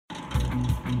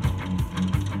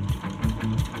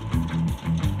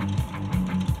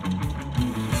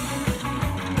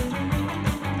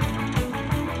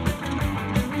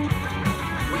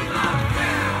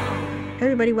Hey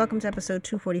everybody, welcome to episode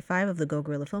 245 of the Go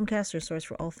Gorilla Filmcast, your source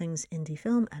for all things indie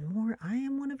film and more. I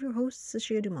am one of your hosts,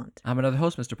 Ashia Dumont. I'm another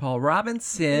host, Mr. Paul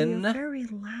Robinson. You're very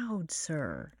loud,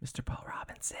 sir. Mr. Paul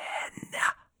Robinson.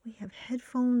 We have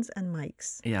headphones and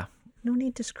mics. Yeah, No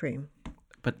need to scream.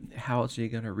 but how else are you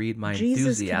going to read my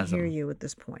Jesus enthusiasm? can hear you at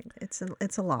this point. It's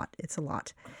a lot. It's a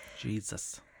lot.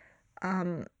 Jesus.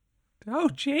 Um, Oh,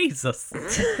 Jesus.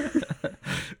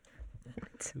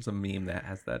 There's a meme that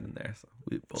has that in there. So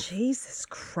we both... Jesus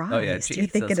Christ. Oh, yeah, You're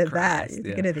Jesus thinking of that. Christ, You're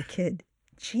yeah. thinking of the kid.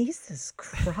 Jesus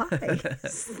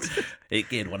Christ. Hey,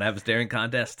 kid, want to have a staring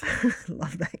contest?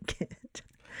 Love that kid.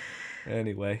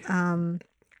 Anyway.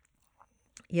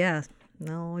 Yeah.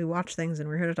 No, we watch things and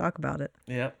we're here to talk about it.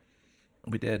 Yep.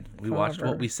 We did. We watched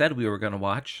what we said we were going to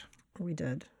watch We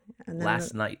did. And then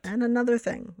last night. And another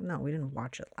thing. No, we didn't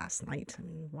watch it last night. I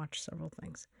mean, we watched several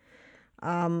things.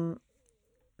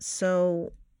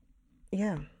 So,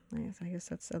 yeah, I guess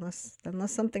that's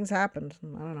unless something's happened.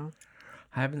 I don't know.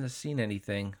 I haven't seen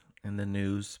anything in the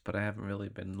news, but I haven't really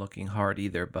been looking hard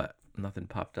either, but nothing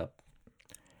popped up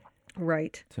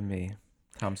Right. to me.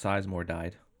 Tom Sizemore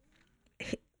died.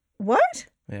 What?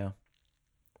 Yeah.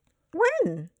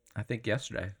 When? I think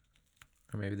yesterday,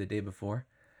 or maybe the day before.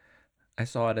 I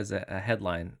saw it as a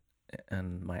headline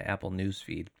on my Apple News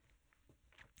feed.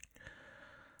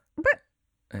 But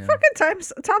Yeah. fucking Tom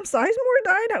Sizemore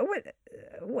died?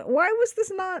 Why was this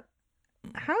not...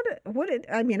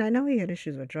 I mean, I know he had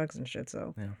issues with drugs and shit,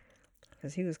 so... Yeah.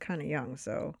 Because he was kind of young,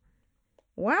 so...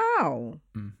 Wow.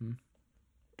 Mm-hmm.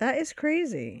 That is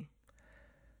crazy.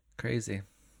 Crazy.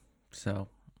 So,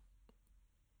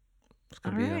 it's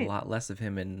going to All be right. a lot less of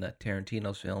him in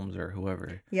Tarantino's films or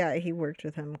whoever. Yeah, he worked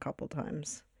with him a couple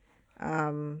times.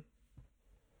 Wow.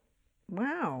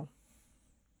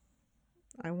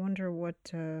 I wonder what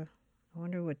did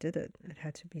it. It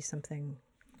had to be something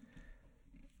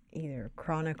either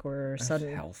chronic or His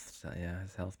sudden. health. So, yeah,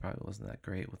 his health probably wasn't that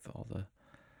great with all the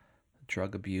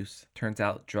drug abuse. Turns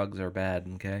out drugs are bad,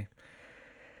 okay?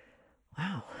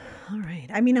 Wow. All right.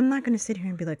 I mean, I'm not going to sit here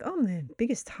and be like, oh, I'm the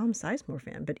biggest Tom Sizemore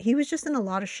fan, but he was just in a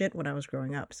lot of shit when I was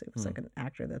growing up. So he was like an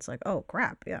actor that's like, oh,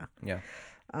 crap. Yeah. Yeah.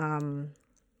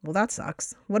 Well, that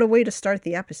sucks. What a way to start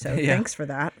the episode. Yeah. Thanks for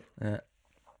that. Uh,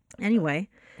 Anyway.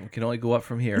 we can only go up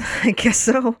from here. I guess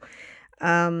so.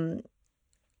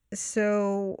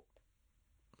 So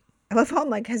I love how I'm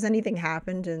like, has anything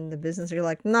happened in the business? You're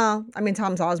like, no. I mean,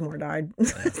 Tom Sizemore died.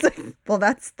 It's like, well,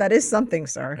 that is something,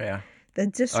 sir. Yeah. The Oh,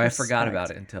 disrespect. I forgot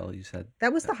about it until you said.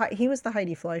 That was he was the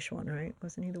Heidi Fleisch one, right?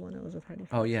 Wasn't he the one that was with Heidi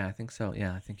Fleisch? Oh, yeah, I think so.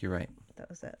 Yeah, I think you're right. That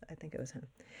was it. I think it was him.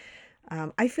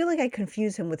 I feel like I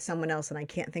confuse him with someone else, and I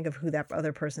can't think of who that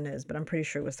other person is, but I'm pretty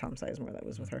sure it was Tom Sizemore that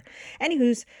was with her.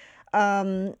 Anywho's,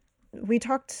 we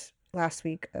talked last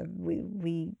week.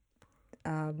 We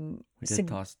did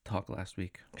talk last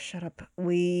week. Shut up.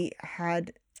 We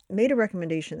had made a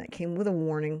recommendation that came with a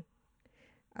warning.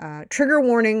 Trigger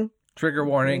warning. Trigger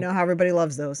warning. You know how everybody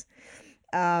loves those.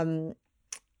 No,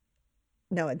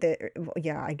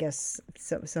 I guess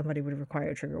somebody would require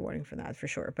a trigger warning for that for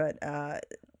sure. But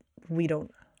we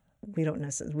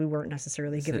weren't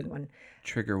necessarily giving one.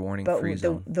 Trigger warning But free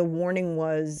zone. the warning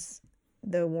was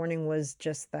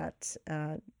just that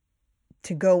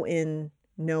to go in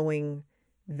knowing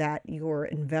that your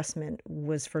investment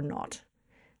was for naught,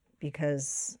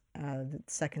 because the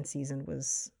second season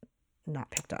was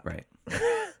not picked up. Right.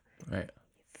 Right.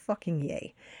 Fucking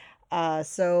yay.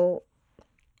 So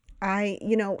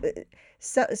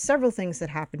several things that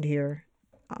happened here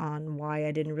on why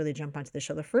I didn't really jump onto the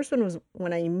show. The first one was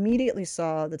when I immediately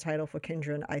saw the title for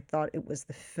Kindred, I thought it was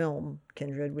the film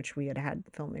Kindred, which we had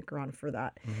filmmaker on for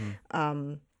that.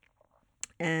 Mm-hmm.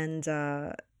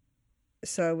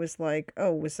 So I was like,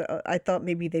 I thought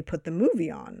maybe they put the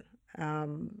movie on,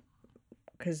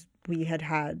 because we had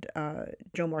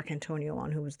Joe Marcantonio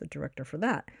on, who was the director for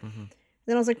that. Mm-hmm.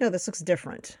 Then I was like, no, this looks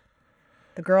different.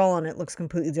 The girl on it looks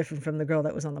completely different from the girl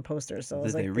that was on the poster. So I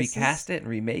was Did like, they recast it and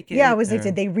remake it? Yeah, I was like,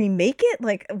 did they remake it?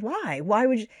 Like, why? Why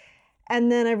would you?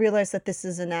 And then I realized that this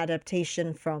is an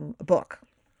adaptation from a book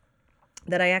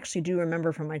that I actually do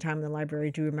remember from my time in the library.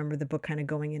 I do remember the book kind of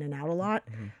going in and out a lot.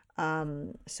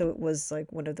 Mm-hmm. So it was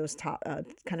like one of those top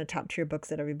tier books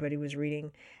that everybody was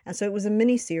reading. And so it was a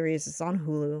mini series. It's on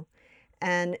Hulu.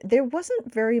 And there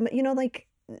wasn't very much, like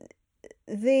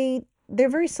they're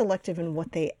very selective in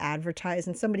what they advertise,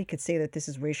 and somebody could say that this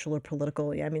is racial or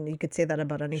political. I mean, you could say that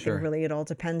about anything. Sure. Really. It all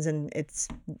depends, and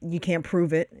you can't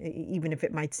prove it, even if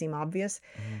it might seem obvious.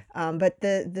 Mm-hmm. But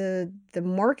the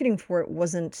marketing for it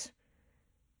wasn't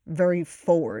very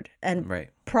forward, and Right.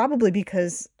 probably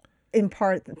because in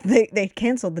part they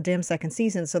canceled the damn second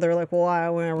season, so they're like, well, I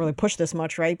won't really push this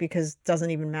much, right? Because it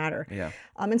doesn't even matter. Yeah.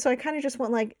 And so I kind of just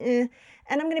went like, eh.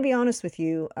 And I'm gonna be honest with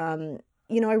you.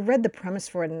 You know, I read the premise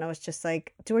for it and I was just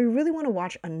like, do I really want to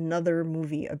watch another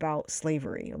movie about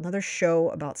slavery, another show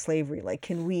about slavery? Like,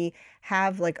 can we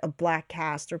have like a black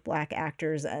cast or black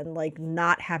actors and like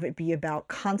not have it be about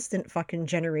constant fucking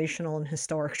generational and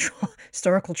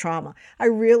historical trauma? I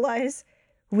realize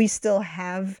we still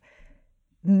have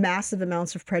massive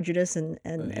amounts of prejudice and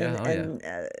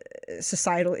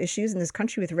societal issues in this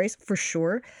country with race, for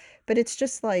sure. But it's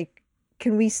just like,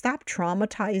 can we stop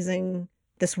traumatizing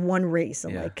this one race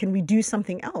and like, can we do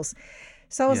something else?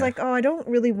 So I was like, oh, I don't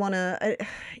really want to,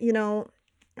 you know,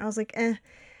 I was like, eh.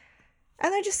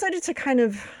 And I decided to kind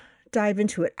of dive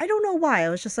into it. I don't know why. I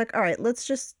was just like, all right, let's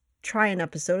just try an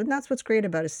episode. And that's what's great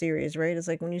about a series, right? It's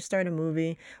like when you start a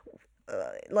movie,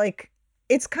 like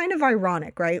it's kind of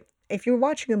ironic, right? If you're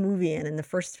watching a movie and in the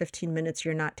first 15 minutes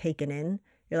you're not taken in,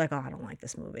 you're like, oh, I don't like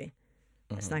this movie.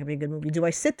 It's not gonna be a good movie. Do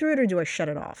I sit through it or do I shut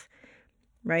it off?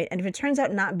 Right? And if it turns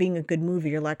out not being a good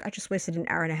movie, you're like, I just wasted an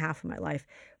hour and a half of my life.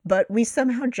 But we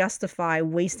somehow justify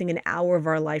wasting an hour of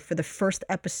our life for the first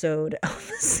episode of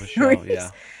the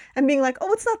series. And being like,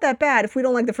 oh, it's not that bad. If we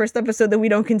don't like the first episode, then we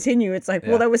don't continue. It's like,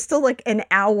 well, that was still like an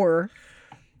hour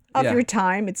of your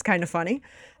time. It's kind of funny.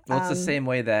 Well, it's the same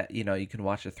way that, you know, you can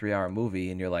watch a 3-hour movie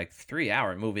and you're like,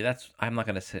 3-hour movie? I'm not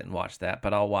going to sit and watch that,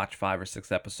 but I'll watch 5 or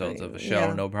 6 episodes of a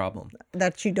show, no problem.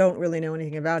 That you don't really know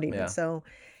anything about even. So,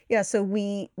 yeah, so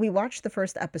we watched the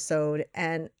first episode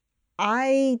and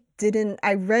I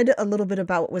read a little bit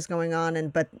about what was going on,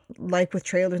 but like with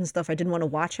trailers and stuff, I didn't want to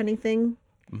watch anything.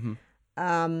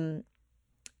 And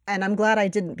I'm glad I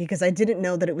didn't, because I didn't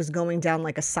know that it was going down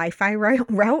like a sci-fi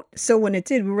route. So when it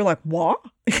did, we were like, what?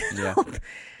 Yeah.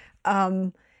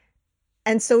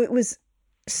 And so it was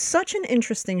such an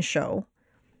interesting show.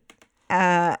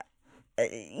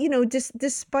 You know,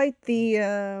 despite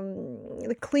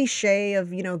the cliche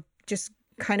of, you know, just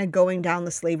kind of going down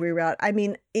the slavery route. I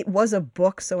mean, it was a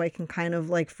book, so I can kind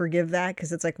of like forgive that,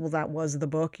 because it's like, well, that was the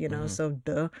book, you know, so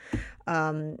duh.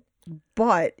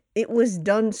 But it was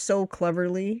done so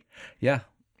cleverly. Yeah.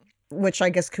 Which I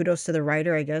guess kudos to the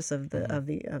writer, I guess, of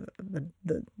the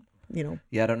you know.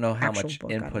 Yeah, I don't know how much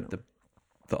input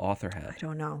the author had.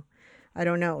 I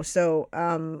don't know. So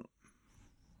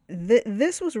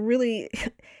this was really,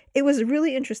 it was a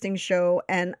really interesting show,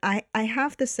 and I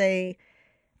have to say,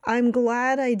 I'm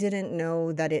glad I didn't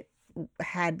know that it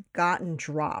had gotten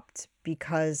dropped,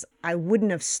 because I wouldn't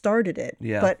have started it.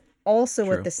 Yeah. But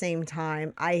also at the same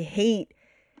time, I hate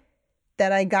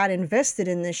that I got invested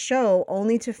in this show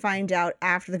only to find out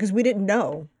after, because we didn't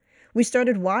know. We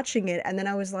started watching it and then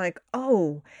I was like,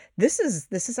 oh, this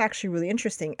is actually really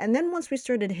interesting. And then once we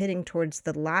started hitting towards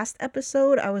the last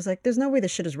episode, I was like, there's no way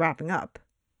this shit is wrapping up.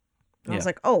 I was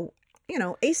like, oh, you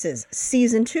know, Aces,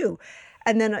 season 2.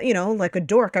 And then, you know, like a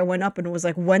dork, I went up and was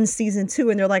like, when season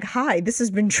 2? And they're like, hi, this has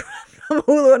been dropped from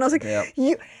Hulu. And I was like,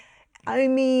 I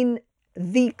mean,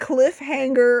 the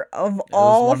cliffhanger of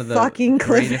all fucking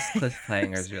greatest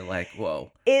cliffhangers. You're like,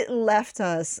 whoa. It left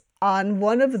us on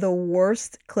one of the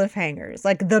worst cliffhangers,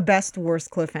 like the best worst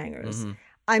cliffhangers.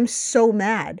 I'm so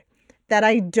mad that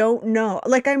I don't know.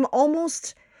 Like, I'm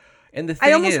almost... And the thing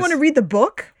I almost want to read the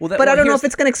book, but I don't know if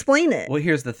it's going to explain it. Well,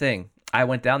 here's the thing. I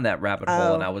went down that rabbit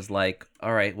hole and I was like,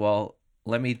 all right, well,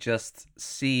 let me just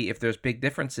see if there's big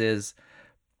differences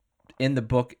in the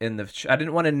book. I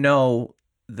didn't want to know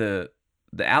the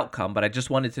outcome, but I just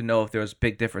wanted to know if there was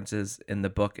big differences in the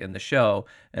book and the show.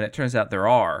 And it turns out there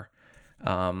are.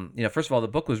 You know, first of all, the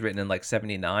book was written in like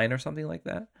 79 or something like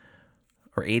that,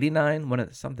 or 89,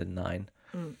 something 9.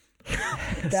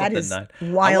 That is 9.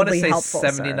 Wildly I want to say helpful,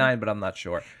 79, sir. but I'm not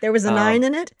sure. There was a 9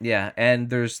 in it? Yeah, and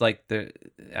there's like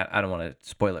I don't want to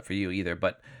spoil it for you either,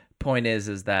 but point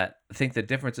is that I think the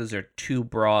differences are too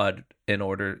broad in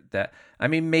order that, I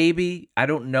mean, maybe, I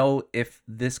don't know if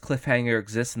this cliffhanger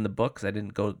exists in the book, because I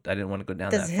didn't want to go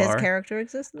down that far. Does his character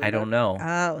exist in the book? I don't know.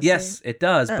 Oh, yes, it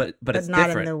does, but it's not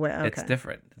different. In the way. Okay. It's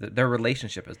different. Their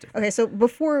relationship is different. Okay, so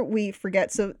before we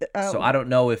forget, so I don't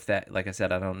know if that, like I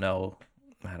said, I don't know.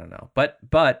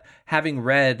 But having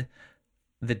read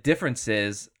the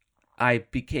differences, I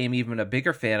became even a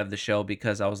bigger fan of the show,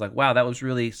 because I was like, wow, that was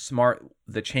really smart,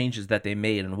 the changes that they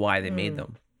made and why they made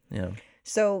them. Yeah.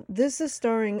 So this is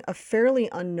starring a fairly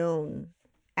unknown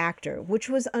actor, which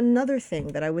was another thing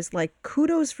that I was like,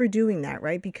 kudos for doing that,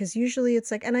 right? Because usually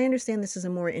it's like, and I understand this is a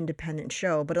more independent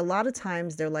show, but a lot of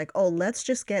times they're like, oh, let's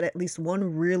just get at least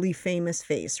one really famous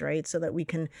face, right? So that we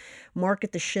can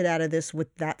market the shit out of this with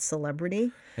that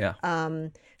celebrity. Yeah.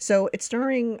 So it's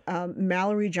starring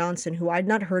Mallory Johnson, who I'd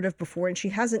not heard of before, and she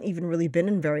hasn't even really been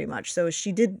in very much. So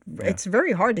she did. Yeah. It's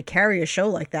very hard to carry a show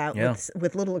like that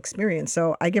with little experience.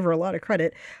 So I give her a lot of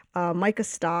credit. Micah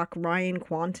Stock, Ryan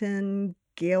Quanten,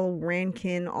 Gail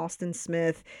Rankin, Austin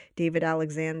Smith, David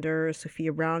Alexander,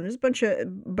 Sophia Brown. There's a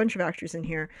bunch of actors in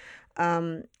here.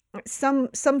 Some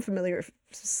familiar,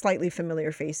 slightly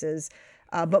familiar faces,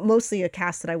 but mostly a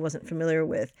cast that I wasn't familiar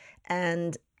with,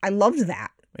 and I loved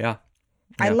that. Yeah.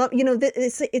 I love,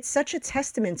 it's such a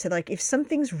testament to like, if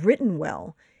something's written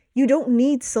well, you don't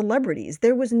need celebrities.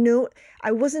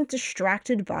 I wasn't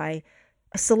distracted by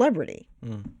a celebrity.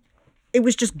 It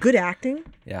was just good acting.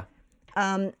 Yeah.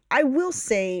 I will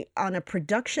say on a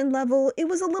production level, it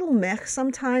was a little meh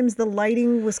sometimes. The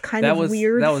lighting was kind of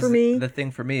weird for me. The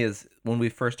thing for me is when we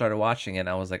first started watching it,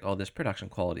 I was like, oh, this production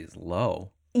quality is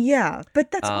low. Yeah,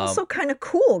 but that's also kind of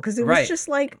cool because it was just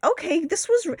like, okay, this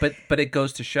was... But it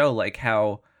goes to show like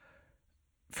how,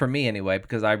 for me anyway,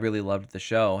 because I really loved the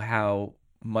show, how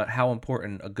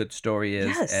important a good story is.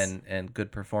 Yes. and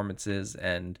good performances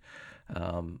and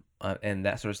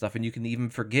that sort of stuff. And you can even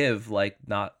forgive like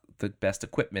not the best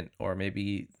equipment, or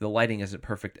maybe the lighting isn't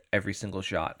perfect every single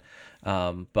shot,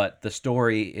 but the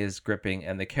story is gripping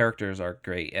and the characters are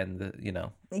great, and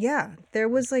yeah, there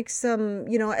was like some,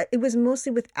 it was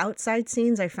mostly with outside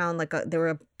scenes. I found like there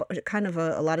were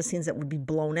a lot of scenes that would be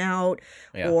blown out,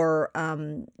 or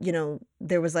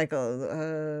there was like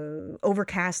a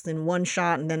overcast in one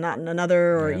shot and then not in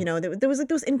another, or there was like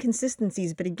those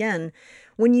inconsistencies. But again,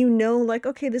 when like,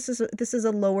 okay, this is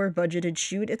a lower budgeted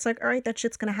shoot, it's like, all right, that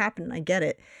shit's gonna happen. I get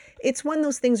it. It's when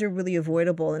those things are really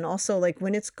avoidable, and also like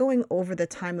when it's going over the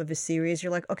time of a series,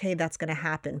 you're like, okay, that's gonna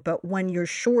happen. But when your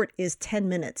short is 10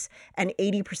 minutes and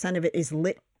 80% of it is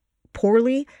lit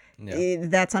poorly,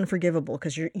 that's unforgivable,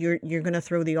 because you're gonna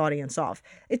throw the audience off.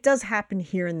 It does happen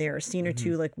here and there, a scene or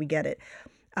two, like we get it.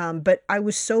 But I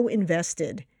was so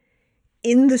invested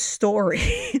in the story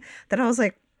that I was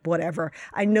like, whatever.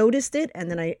 I noticed it, and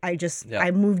then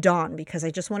I moved on because I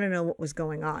just want to know what was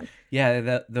going on.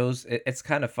 Yeah, it's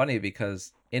kind of funny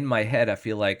because in my head I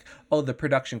feel like, oh, the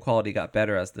production quality got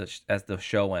better as the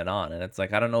show went on, and it's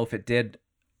like I don't know if it did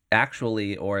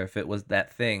actually, or if it was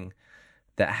that thing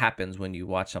that happens when you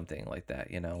watch something like that,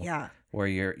 where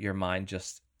your mind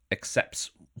just accepts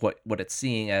what it's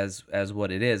seeing as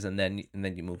what it is, and then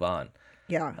you move on.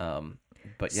 Yeah.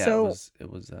 But yeah, so, it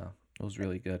was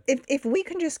really good. If we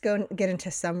can just get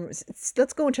into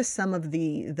let's go into some of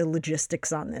the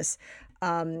logistics on this.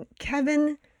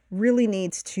 Kevin really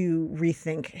needs to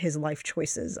rethink his life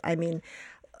choices. I mean,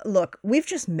 look, we've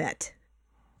just met.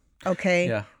 Okay?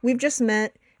 Yeah. We've just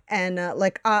met, and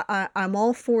I'm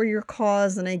all for your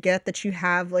cause, and I get that you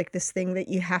have like this thing that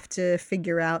you have to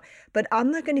figure out, but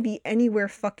I'm not going to be anywhere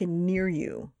fucking near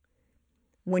you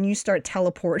when you start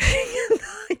teleporting.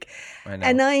 I know.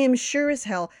 And I am sure as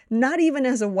hell, not even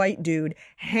as a white dude,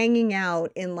 hanging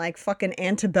out in like fucking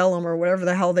antebellum or whatever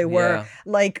the hell they were,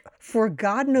 like for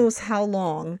God knows how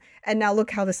long. And now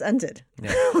look how this ended.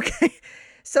 Yeah. Okay.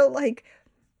 So like,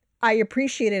 I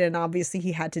appreciate it. And obviously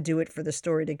he had to do it for the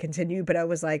story to continue. But I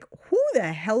was like, who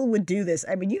the hell would do this?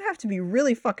 I mean, you have to be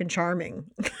really fucking charming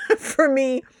for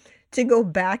me to go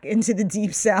back into the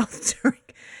Deep South during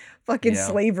fucking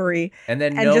slavery, and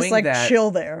just like chill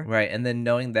there, right? And then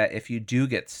knowing that if you do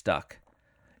get stuck,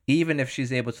 even if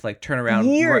she's able to like turn around,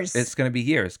 it's going to be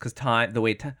years, because I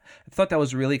thought that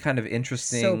was really kind of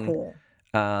interesting. So cool.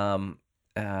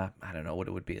 I don't know what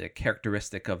it would be. A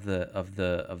characteristic of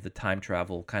the time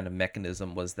travel kind of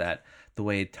mechanism was that the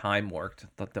way time worked. I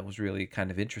thought that was really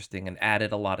kind of interesting and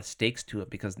added a lot of stakes to it,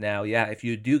 because now, if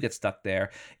you do get stuck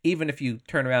there, even if you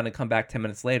turn around and come back 10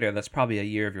 minutes later, that's probably a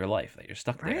year of your life that you're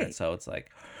stuck there. Right. So it's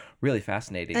like really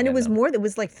fascinating. And it was more. It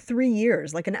was like 3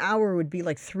 years. Like an hour would be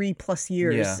like 3+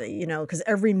 years. Because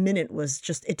every minute was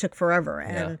just, it took forever.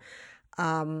 And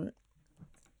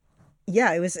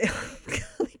it was.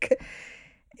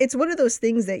 It's one of those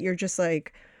things that you're just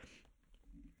like,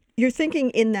 you're thinking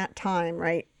in that time,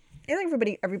 right? And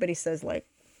everybody says like,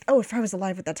 oh, if I was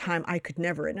alive at that time, I could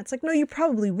never. And it's like, no, you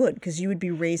probably would, because you would be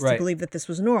raised to Right. believe that this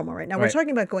was normal, right? Now, we're Right. talking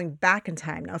about going back in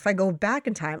time. Now, if I go back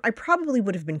in time, I probably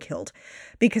would have been killed,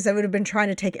 because I would have been trying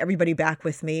to take everybody back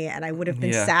with me, and I would have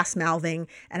been Yeah. sass-mouthing,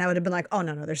 and I would have been like, oh,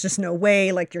 no, there's just no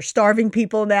way. Like, you're starving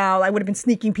people now. I would have been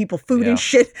sneaking people food Yeah. and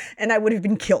shit, and I would have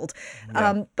been killed.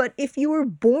 Yeah. But if you were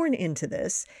born into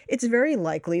this, it's very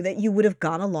likely that you would have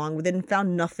gone along with it and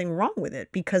found nothing wrong with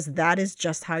it, because that is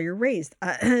just how you're raised.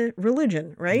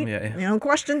 Religion, right? Yeah. You don't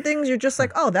question things. You're just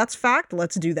like, oh, that's fact.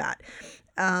 Let's do that.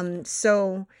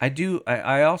 So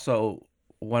I also,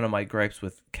 one of my gripes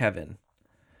with Kevin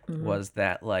Mm-hmm. was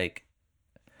that like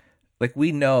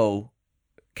we know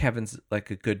Kevin's like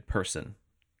a good person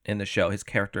in the show. His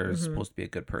character is Mm-hmm. supposed to be a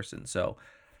good person. So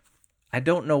I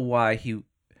don't know why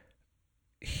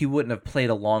he wouldn't have played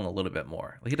along a little bit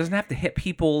more. Like, he doesn't have to hit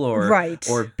people or Right.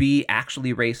 or be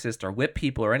actually racist or whip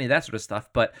people or any of that sort of stuff,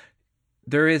 but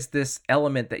there is this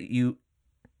element that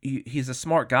he's a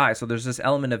smart guy, so there's this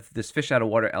element of this fish out of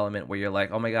water element where you're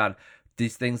like, oh my god,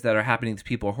 these things that are happening to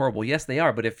people are horrible. Yes, they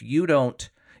are, but if you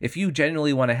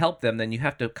genuinely want to help them, then you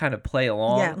have to kind of play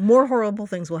along. yeah, more horrible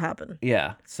things will happen.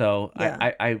 Yeah. So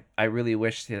Yeah. I really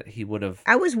wish that he would have.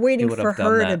 I was waiting would for have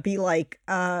done her to that. be like,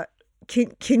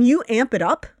 can you amp it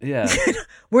up? Yeah.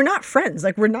 We're not friends.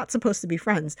 Like, we're not supposed to be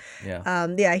friends. Yeah.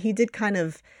 Yeah, he did kind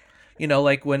of. You know,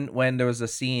 like when there was a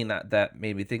scene that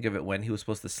made me think of it, when he was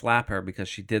supposed to slap her because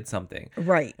she did something.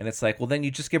 Right. And it's like, well, then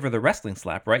you just give her the wrestling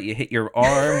slap, right? You hit your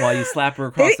arm while you slap her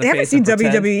across the They haven't face. seen and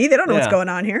pretend. WWE. They don't know what's Yeah. going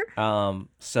on here.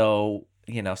 So,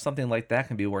 you know, something like that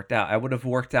can be worked out. I would have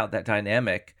worked out that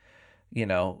dynamic, you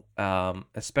know,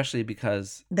 especially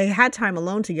because They had time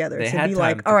alone together They to had be time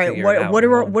like, to all right, figure it out what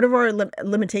are our, alone. what are our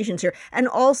limitations here? And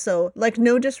also, like,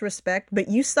 no disrespect, but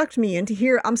you sucked me into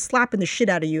here. I'm slapping the shit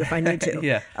out of you if I need to.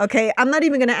 Yeah. Okay. I'm not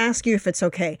even going to ask you if it's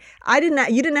okay. You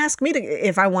didn't ask me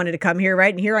if I wanted to come here,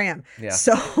 right? And here I am. Yeah.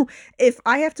 So if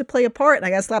I have to play a part and I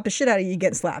got to slap the shit out of you, you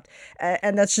get slapped.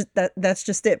 And that's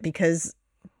just it, because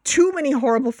too many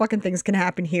horrible fucking things can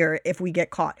happen here if we get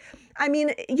caught. I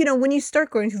mean, you know, when you start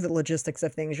going through the logistics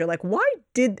of things, you're like, why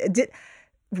did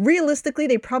realistically,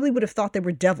 they probably would have thought they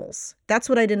were devils. That's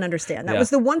what I didn't understand. That Yeah. was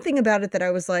the one thing about it that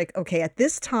I was like, okay, at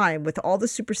this time with all the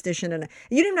superstition, and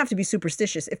you don't even have to be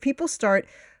superstitious. If people start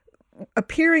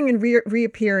appearing and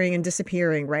reappearing and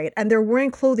disappearing, right, and they're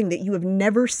wearing clothing that you have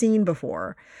never seen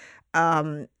before,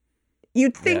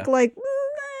 you'd think Yeah. like,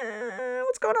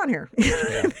 what's going on here? You know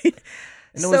what I mean?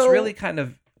 and it was really kind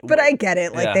of. But I get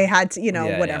it. Like, Yeah. they had to, you know,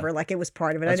 Yeah, whatever. yeah. Like, it was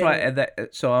part of it. That's I why,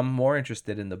 didn't. so I'm more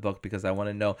interested in the book because I want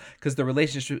to know, because the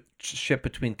relationship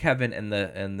between Kevin and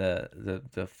the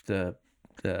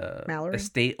Mallory?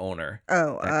 estate owner.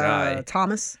 Oh, that guy.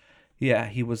 Thomas. Yeah,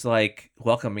 he was like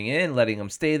welcoming in, letting him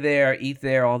stay there, eat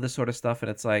there, all this sort of stuff,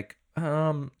 and it's like,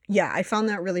 Yeah, I found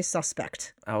that really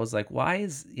suspect. I was like, why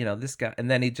is this guy? And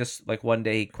then he just like one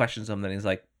day he questions him, then he's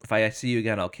like, if I see you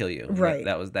again, I'll kill you. And Right.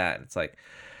 that was that. It's like,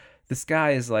 this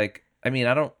guy is like, I mean,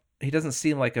 he doesn't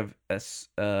seem like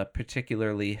a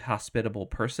particularly hospitable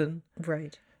person.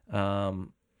 Right.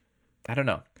 I don't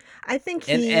know. I think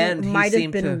And- he and he might have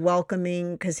seemed been to-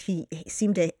 welcoming, because he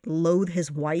seemed to loathe his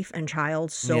wife and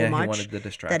child so Yeah, he much wanted the that he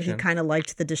distraction. kind of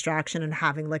liked the distraction and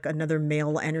having like another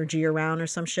male energy around or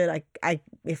some shit. I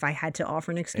if I had to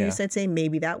offer an excuse, Yeah. I'd say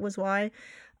maybe that was why.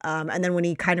 And then when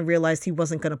he kind of realized he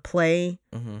wasn't going to play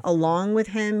Mm-hmm. along with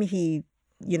him, he,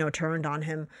 turned on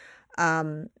him.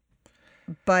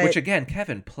 But Which again,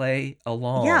 Kevin, play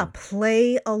along. yeah,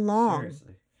 play along.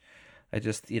 Seriously. I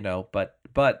just,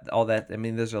 but all that, I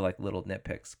mean, those are like little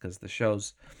nitpicks because the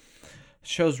show's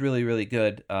really, really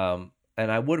good. And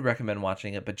I would recommend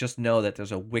watching it, but just know that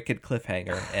there's a wicked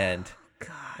cliffhanger and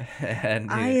God,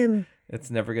 and it's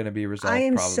never going to be resolved. I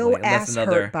am probably, so unless ass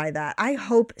hurt by that. I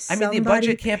hope I mean, somebody the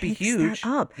budget can't be picks that huge.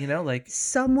 up. Like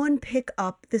Someone pick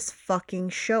up this fucking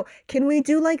show. Can we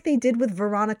do like they did with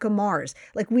Veronica Mars?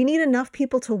 Like, we need enough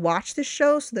people to watch this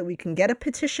show so that we can get a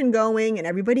petition going and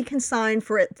everybody can sign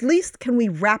for it. At least can we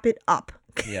wrap it up?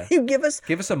 Yeah. You give us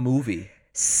give us a movie.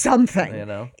 something.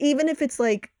 You Even if it's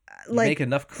like make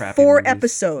enough crappy 4 movies.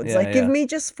 episodes. Yeah, Like, give yeah. me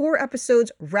just 4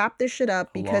 episodes, wrap this shit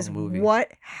up, because long movie.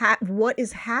 what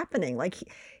is happening? Like,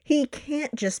 he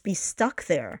can't just be stuck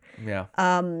there. Yeah.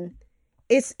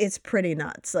 It's pretty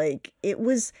nuts. Like, it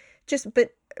was just,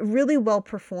 but really well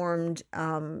performed.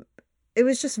 It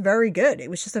was just very good. It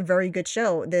was just a very good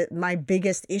show. My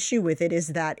biggest issue with it is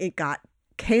that it got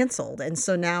canceled. And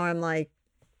so now I'm like,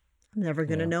 I'm never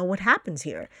going to know what happens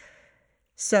here.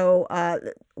 So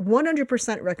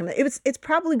 100% recommend. It's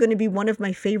probably going to be one of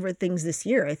my favorite things this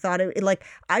year. I thought like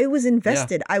I was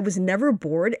invested. I was never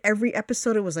bored. Every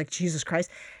episode it was like Jesus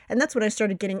Christ, and that's when I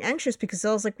started getting anxious because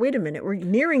I was like, wait a minute, we're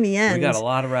nearing the end. We got a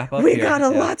lot to wrap up. We got a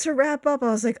lot to wrap up.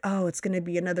 I was like, oh, it's going to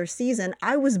be another season.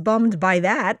 I was bummed by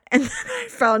that, and then I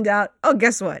found out. Oh,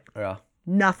 guess what? Yeah.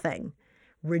 Nothing.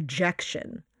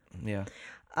 Rejection. Yeah.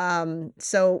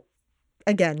 So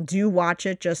again, do watch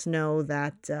it. Just know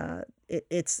that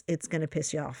it's going to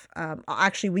piss you off.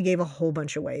 Actually, we gave a whole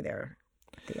bunch away there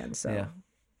at the end. So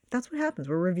that's what happens.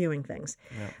 We're reviewing things.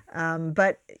 Yeah.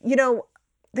 But,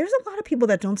 there's a lot of people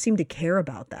that don't seem to care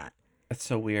about that. That's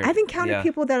so weird. I've encountered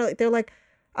people that are, they're like,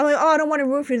 I'm like, oh, I don't want to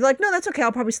ruin for you. They're like, no, that's okay.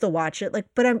 I'll probably still watch it. Like,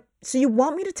 but so you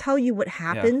want me to tell you what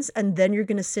happens and then you're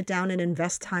going to sit down and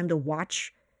invest time to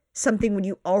watch something when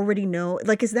you already know?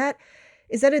 Like, is that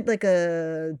like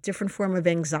a different form of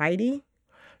anxiety?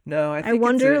 No, I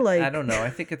wonder. I don't know. I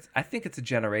think it's a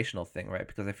generational thing, right?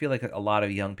 Because I feel like a lot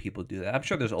of young people do that. I'm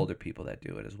sure there's older people that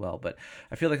do it as well, but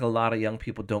I feel like a lot of young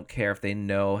people don't care if they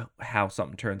know how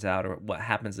something turns out or what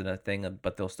happens in a thing,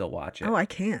 but they'll still watch it. Oh, I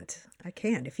can't.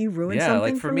 If you ruin something,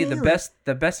 like for me,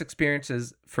 the best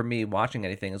experiences for me watching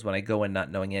anything is when I go in not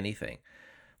knowing anything.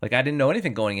 Like I didn't know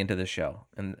anything going into the show,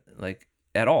 and like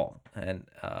at all, and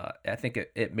I think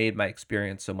it made my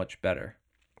experience so much better.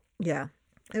 Yeah.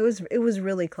 It was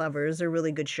really clever. It was a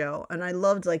really good show. And I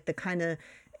loved like the kind of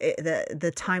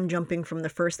the time jumping from the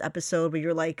first episode where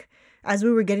you're like, as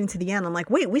we were getting to the end, I'm like,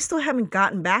 wait, we still haven't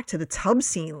gotten back to the tub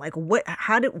scene. Like what,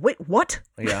 what?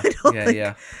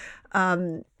 Yeah.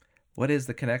 What is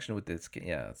the connection with this?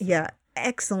 Yeah. Yeah.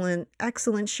 Excellent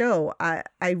show. I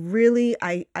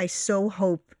so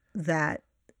hope that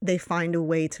they find a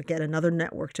way to get another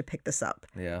network to pick this up.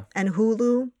 Yeah. And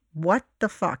Hulu, what the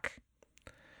fuck?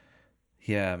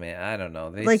 Yeah, man, I don't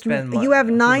know. They like you have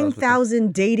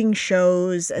 9,000 dating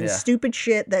shows and stupid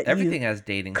shit that everything has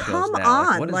dating shows now. Come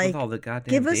on, like, what is with all the goddamn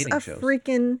give us dating a shows?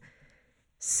 Freaking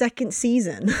second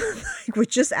season. Like, we're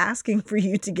just asking for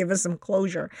you to give us some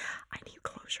closure. I need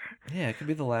closure. Yeah, it could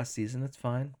be the last season. It's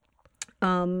fine.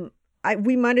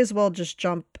 We might as well just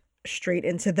jump straight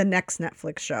into the next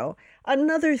Netflix show.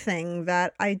 Another thing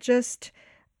that I just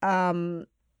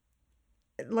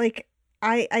like.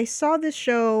 I saw this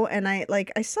show and I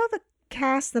saw the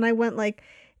cast and I went like,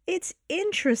 it's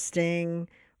interesting,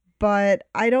 but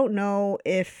I don't know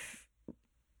if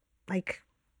like,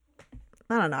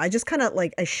 I don't know. I just kind of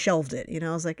like, I shelved it,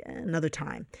 I was like, another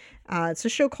time. It's a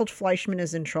show called Fleischman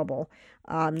is in Trouble.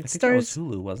 I think that was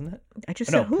Hulu, wasn't it? I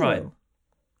just said Hulu. Prime.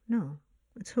 No,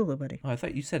 it's Hulu, buddy. Oh, I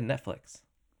thought you said Netflix.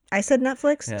 I said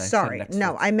Netflix? Yeah, Sorry. I said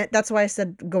no, I meant, that's why I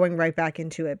said going right back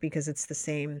into it because it's the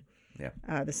same.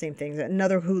 Yeah. The same things.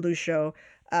 Another Hulu show.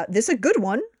 This is a good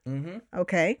one. Mm-hmm.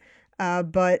 Okay.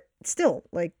 But still,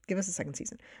 like, give us a second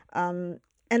season. And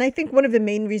I think one of the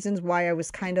main reasons why I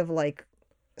was kind of like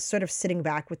sort of sitting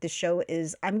back with this show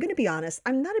is, I'm going to be honest,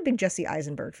 I'm not a big Jesse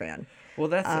Eisenberg fan. Well,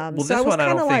 this one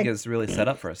I don't think is really set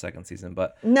up for a second season,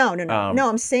 but no.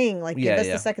 I'm saying like give us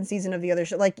the second season of the other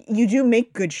show. Like you do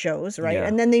make good shows, right? Yeah.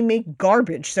 And then they make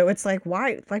garbage, so it's like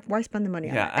why spend the money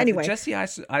on it? Anyway, Jesse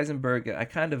Eisenberg, I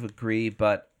kind of agree,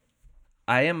 but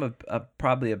I am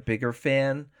probably a bigger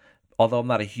fan, although I'm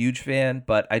not a huge fan.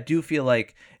 But I do feel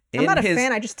like I'm not a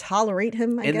fan. I just tolerate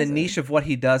him. I guess. The niche of what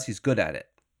he does, he's good at it.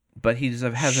 But he has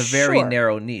a very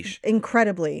narrow niche.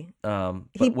 Incredibly.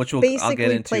 Which I'll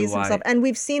get into plays why. Himself. And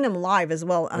we've seen him live as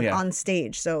well on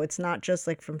stage. So it's not just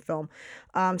like from film.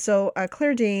 So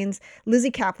Claire Danes,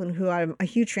 Lizzie Kaplan, who I'm a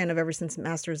huge fan of ever since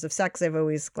Masters of Sex. I've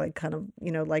always like kind of,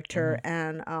 liked her.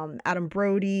 Mm-hmm. And Adam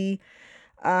Brody.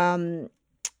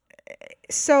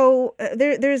 So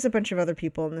there's a bunch of other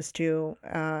people in this too.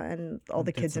 And all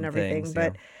the kids and everything. Things,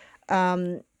 but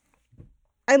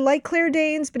I like Claire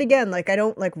Danes, but again, like I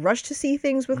don't like rush to see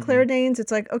things with Claire Danes.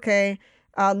 It's like, okay,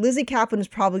 Lizzie Kaplan is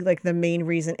probably like the main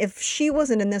reason. If she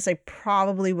wasn't in this, I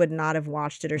probably would not have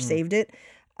watched it or saved it.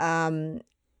 And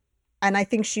I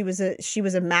think she was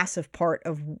a massive part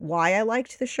of why I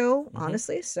liked the show,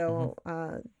 honestly. So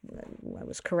I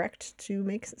was correct to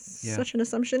make such an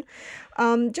assumption.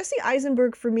 Jesse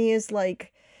Eisenberg for me is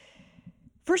like,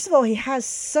 first of all, he has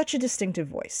such a distinctive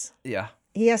voice. Yeah.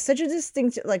 He has such a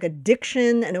distinct like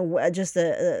addiction and just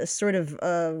a sort of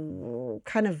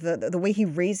kind of the way he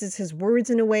raises his words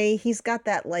in a way. He's got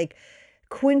that like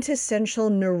quintessential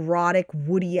neurotic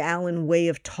Woody Allen way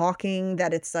of talking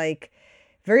that it's like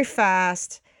very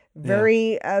fast,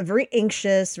 very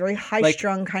anxious, very high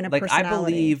strung kind of personality. I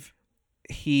believe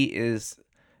he is,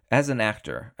 as an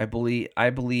actor, I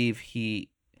believe he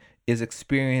is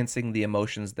experiencing the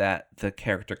emotions that the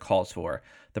character calls for.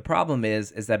 The problem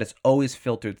is that it's always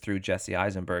filtered through Jesse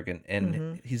Eisenberg,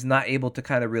 and he's not able to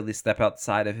kind of really step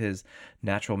outside of his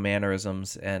natural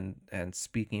mannerisms and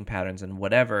speaking patterns and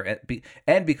whatever,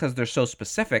 and because they're so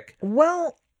specific.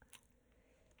 Well,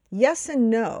 yes and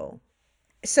no.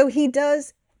 So he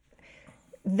does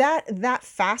that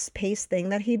fast-paced thing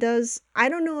that he does. I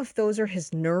don't know if those are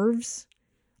his nerves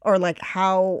or like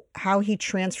how he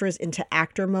transfers into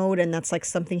actor mode, and that's like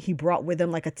something he brought with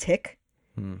him like a tick.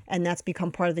 And that's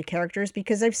become part of the characters,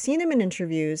 because I've seen him in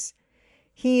interviews.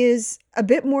 He is a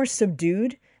bit more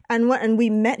subdued, and we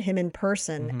met him in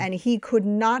person, and he could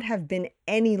not have been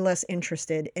any less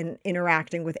interested in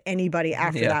interacting with anybody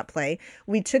after that play.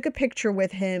 We took a picture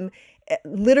with him. It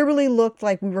literally looked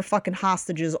like we were fucking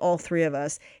hostages, all three of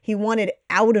us. He wanted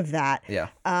out of that. Yeah.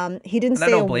 He didn't And I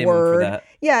say don't a blame him for word. that.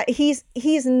 Yeah, he's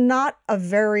not a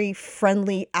very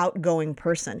friendly, outgoing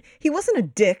person. He wasn't a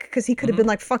dick, because he could have been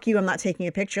like, fuck you, I'm not taking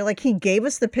a picture. Like, he gave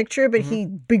us the picture, but he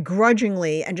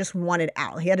begrudgingly and just wanted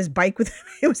out. He had his bike with him.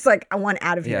 It was like, I want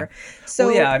out of here. So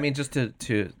well, yeah, I mean, just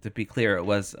to be clear, it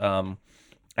was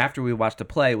after we watched a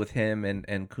play with him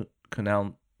and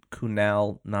Kunal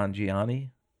Nanjiani.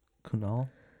 Kunal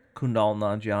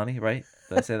Nanjiani, right?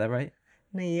 Did I say that right?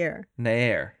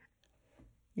 Nair.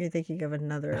 You're thinking of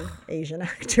another Asian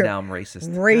actor. Now I'm racist.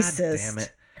 Racist. God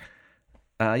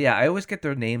damn it. Yeah, I always get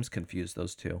their names confused,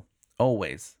 those two.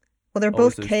 Always. Well, they're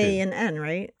Always both those K two. and N,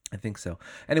 right? I think so.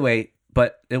 Anyway,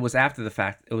 but it was after the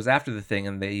fact. It was after the thing,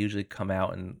 and they usually come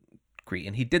out and greet.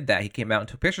 And he did that. He came out and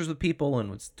took pictures with people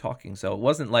and was talking. So it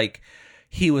wasn't like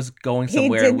he was going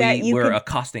somewhere and we were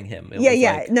accosting him. It was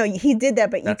like, no, he did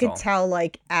that, but you could all. tell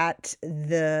like at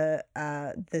the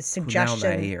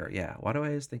suggestion. Nair, yeah. Why do I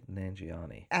always think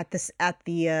Nanjiani? At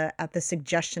the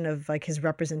suggestion of like his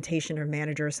representation or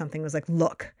manager or something, was like,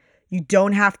 look, you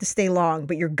don't have to stay long,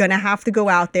 but you're gonna have to go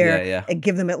out there and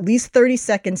give them at least 30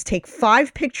 seconds, take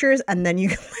 5 pictures, and then you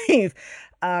can leave.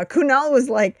 Kunal was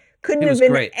like, couldn't have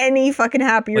been great. Any fucking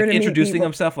happier like to introducing meet people.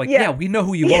 Himself like, yeah, we know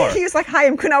who you are. He was like, hi,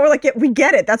 I'm Kunal. We're like, yeah, we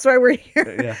get it. That's why we're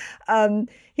here. Yeah.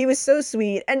 He was so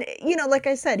sweet. And, you know, like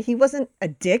I said, he wasn't a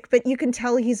dick, but you can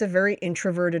tell he's a very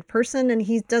introverted person, and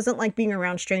he doesn't like being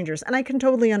around strangers. And I can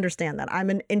totally understand that. I'm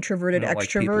an introverted extrovert. Like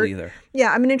people either.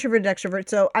 Yeah, I'm an introverted extrovert.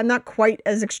 So I'm not quite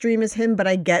as extreme as him, but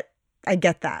I get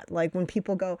that. Like when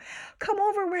people go, come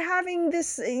over, we're having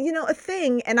this, you know, a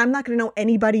thing, and I'm not going to know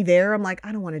anybody there. I'm like,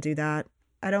 I don't want to do that.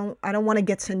 I don't want to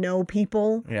get to know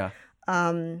people. Yeah.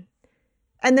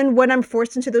 And then when I'm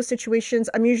forced into those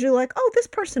situations, I'm usually like, oh, this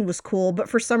person was cool. But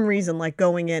for some reason, like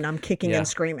going in, I'm kicking and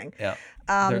screaming. Yeah.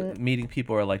 Meeting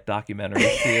people are like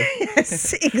documentaries to you.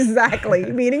 Yes,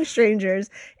 exactly. Meeting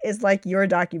strangers is like your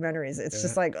documentaries. It's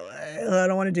just like, I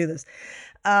don't want to do this.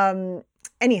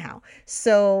 Anyhow,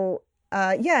 so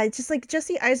it's just like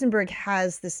Jesse Eisenberg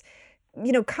has this,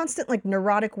 you know, constant like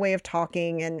neurotic way of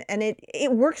talking, and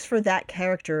it works for that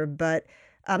character, but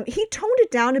he toned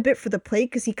it down a bit for the play,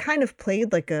 because he kind of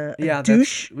played like a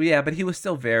douche. Yeah, but he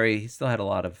still had a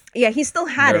lot of he still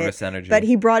had nervous energy, but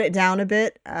he brought it down a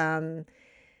bit.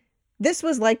 This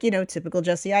was like, you know, typical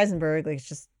Jesse Eisenberg, like it's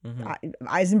just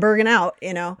Eisenberging out,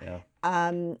 you know.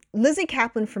 Yeah. Lizzie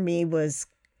Kaplan for me was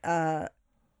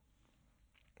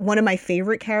one of my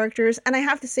favorite characters, and I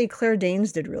have to say Claire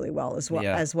Danes did really well as well.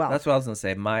 That's what I was gonna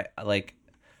say. The character,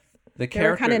 they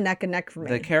were kind of neck and neck for me.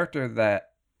 The character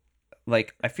that,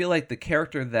 like, I feel like the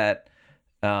character that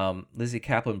Lizzie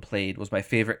Kaplan played was my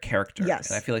favorite character.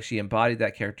 Yes, and I feel like she embodied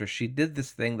that character. She did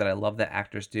this thing that I love that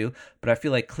actors do, but I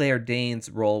feel like Claire Danes'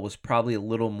 role was probably a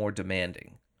little more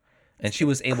demanding. And she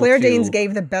was able Claire Danes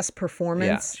gave the best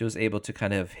performance. Yeah, she was able to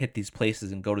kind of hit these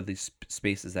places and go to these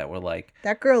spaces that were like...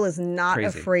 That girl is not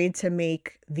crazy. Afraid to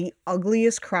make the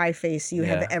ugliest cry face you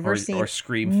have ever seen. Or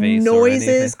scream face.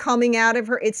 Noises coming out of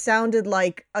her. It sounded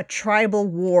like a tribal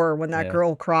war when that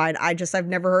girl cried. I've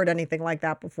never heard anything like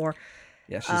that before.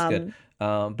 Yeah, she's good.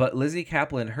 But Lizzie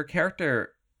Kaplan, her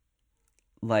character,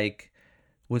 like,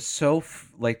 was so,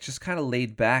 just kind of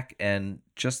laid back and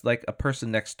just like a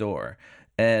person next door.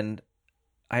 And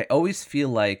I always feel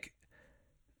like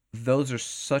those are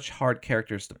such hard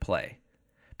characters to play,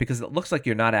 because it looks like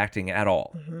you're not acting at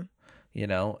all, you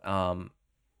know?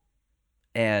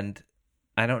 And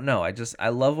I don't know. I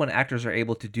love when actors are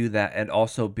able to do that and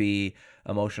also be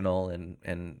emotional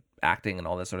and acting and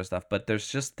all that sort of stuff. But there's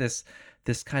just this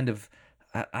kind of,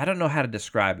 I don't know how to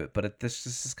describe it, but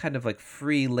this kind of like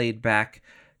free, laid back,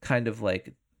 kind of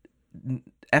like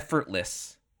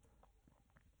effortless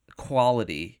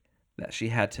quality that she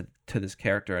had to this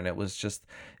character, and it was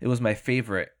my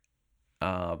favorite. It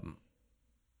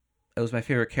was my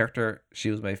favorite character. She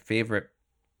was my favorite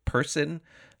person,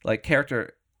 like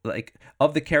character like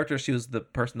of the characters, she was the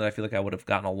person that I feel like I would have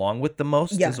gotten along with the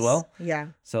most as well. Yeah.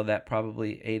 So that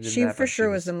probably aided. She that, for sure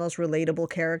was the most relatable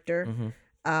character.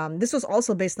 This was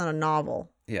also based on a novel.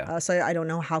 Yeah. So I don't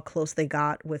know how close they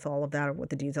got with all of that or what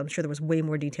the details. I'm sure there was way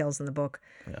more details in the book.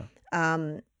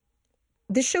 Yeah.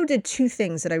 This show did two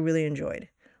things that I really enjoyed.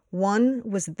 One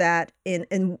was that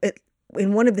in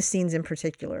one of the scenes in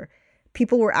particular,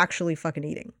 people were actually fucking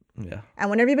eating. Yeah. And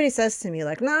when everybody says to me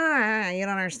like, nah, you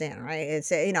don't understand, right?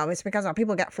 It's, it's because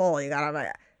people get full. You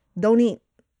gotta, don't eat.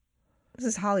 This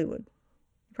is Hollywood.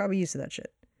 You're probably used to that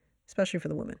shit, especially for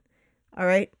the women. All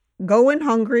right. Go in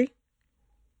hungry.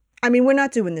 I mean, we're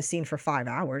not doing this scene for 5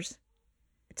 hours.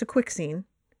 It's a quick scene,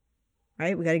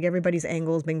 right? We got to get everybody's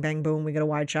angles, bing, bang, boom. We got a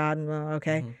wide shot and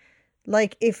okay.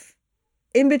 Like if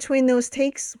in between those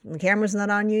takes, the camera's not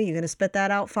on you, you're going to spit that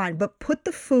out, fine. But put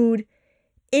the food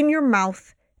in your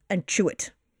mouth and chew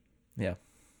it. Yeah.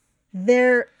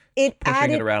 Pushing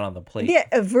it around on the plate. Yeah,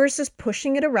 versus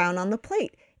pushing it around on the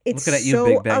plate. It's Looking at you, so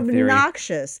Big Bang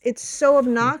obnoxious. Theory. It's so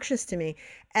obnoxious to me.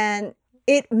 And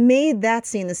it made that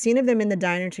scene, the scene of them in the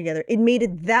diner together, it made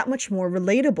it that much more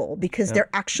relatable because they're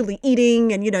actually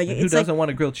eating and, who doesn't want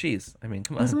a grilled cheese? I mean,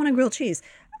 come on. Who doesn't want a grilled cheese?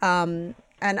 And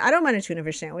I don't mind a tuna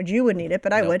fish sandwich. You wouldn't eat it,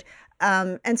 but I would.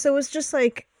 And so it was just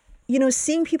like,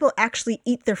 seeing people actually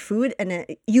eat their food and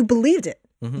you believed it.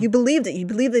 You believed it. You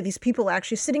believed that these people are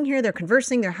actually sitting here, they're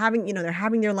conversing, they're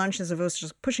having their lunch as opposed to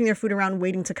just pushing their food around,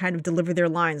 waiting to kind of deliver their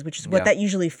lines, which is what that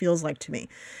usually feels like to me.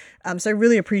 So I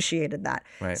really appreciated that.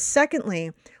 Right.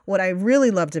 Secondly, what I really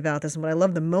loved about this and what I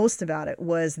loved the most about it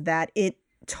was that it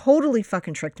totally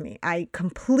fucking tricked me. I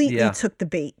completely took the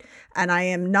bait, and I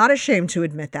am not ashamed to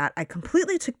admit that. I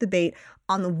completely took the bait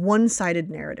on the one-sided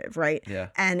narrative, right? Yeah.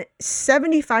 And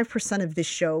 75% of this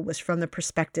show was from the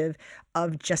perspective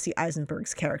of Jesse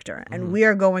Eisenberg's character. And we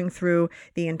are going through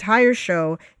the entire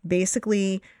show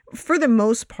basically, for the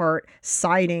most part,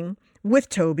 siding with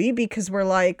Toby because we're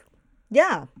like,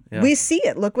 yeah, we see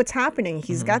it. Look what's happening.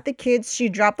 He's got the kids. She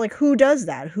dropped, who does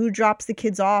that? Who drops the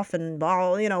kids off and,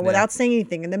 without saying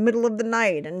anything in the middle of the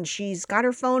night? And she's got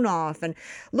her phone off. And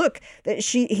look,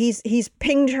 he's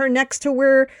pinged her next to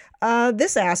where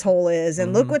this asshole is.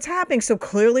 And look what's happening. So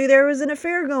clearly there was an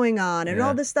affair going on and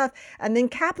all this stuff. And then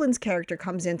Kaplan's character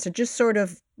comes in to just sort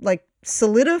of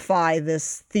solidify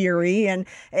this theory. And,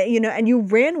 and you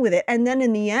ran with it. And then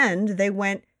in the end, they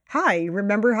went, hi,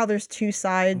 remember how there's two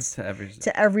sides to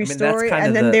every story?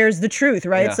 And then there's the truth,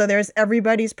 right? Yeah. So there's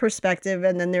everybody's perspective,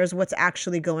 and then there's what's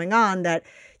actually going on that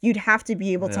you'd have to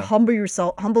be able to humble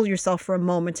yourself for a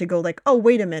moment to go oh,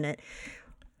 wait a minute.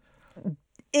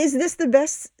 Is this the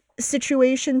best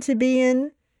situation to be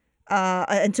in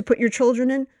and to put your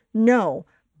children in? No.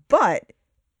 But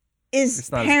is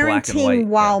parenting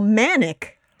while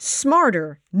manic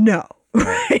smarter? No.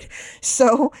 Right.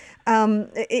 So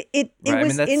it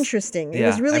was interesting. It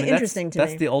was really interesting to me.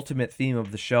 That's the ultimate theme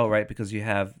of the show, right? Because you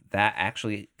have that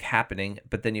actually happening,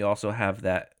 but then you also have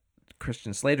that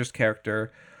Christian Slater's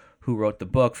character who wrote the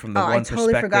book from the one perspective. I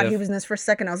totally forgot he was in this for a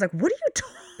second. I was like, what are you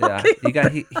talking about?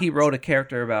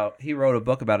 He wrote a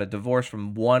book about a divorce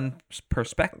from one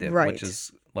perspective, which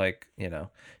is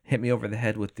hit me over the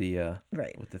head with the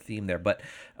with the theme there. But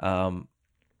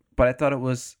I thought it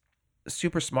was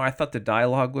super smart. I thought the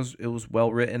dialogue was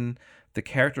well written. The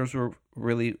characters were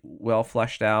really well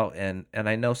fleshed out, and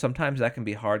I know sometimes that can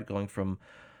be hard going from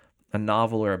a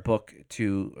novel or a book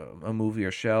to a movie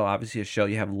or show. Obviously, a show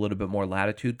you have a little bit more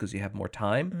latitude because you have more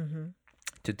time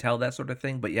to tell that sort of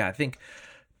thing. But yeah, I think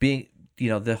being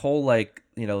the whole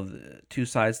the two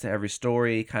sides to every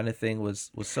story kind of thing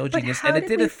was so genius, and it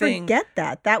did a thing. Forget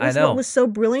that. That was what was so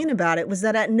brilliant about it, was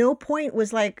that at no point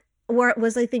was or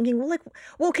was I thinking,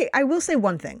 okay, I will say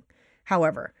one thing.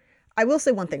 However, I will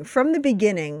say one thing. From the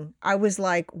beginning, I was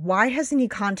like, why hasn't he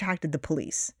contacted the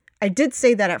police? I did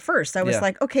say that at first. I was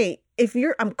like, okay, if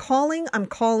I'm calling,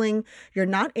 you're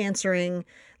not answering.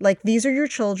 These are your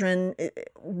children.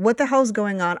 What the hell's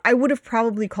going on? I would have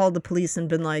probably called the police and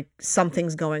been like,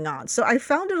 something's going on. So I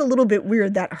found it a little bit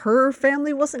weird that her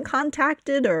family wasn't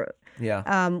contacted or.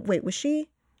 Yeah. Wait, did she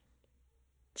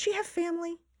have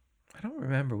family? I don't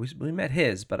remember. We met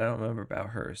his, but I don't remember about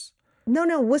hers.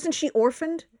 No. Wasn't she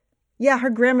orphaned? Yeah,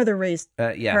 her grandmother raised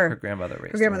her. Her grandmother raised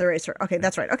her. Her grandmother raised her. Okay,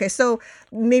 that's right. Okay, so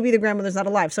maybe the grandmother's not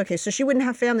alive. So, so she wouldn't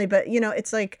have family. But,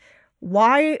 it's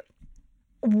why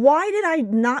did I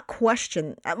not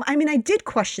question? I mean, I did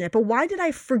question it, but why did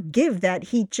I forgive that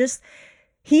he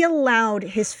allowed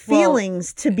his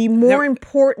feelings to be more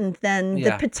important than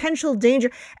the potential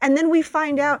danger? And then we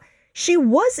find out she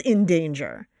was in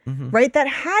danger. right? That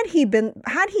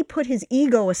had he put his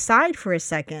ego aside for a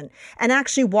second and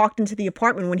actually walked into the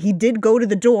apartment when he did go to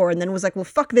the door and then was like, well,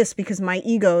 fuck this, because my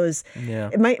ego's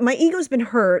been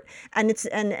hurt and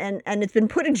it's been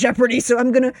put in jeopardy. So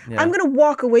I'm going to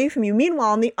walk away from you. Meanwhile,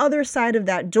 on the other side of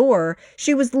that door,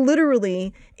 she was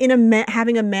literally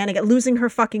having a manic, losing her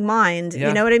fucking mind.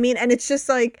 You know what I mean? And it's just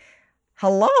like,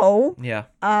 hello. Yeah.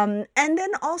 And then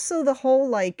also the whole,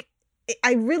 like,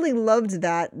 I really loved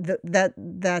that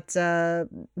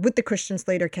with the Christian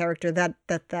Slater character,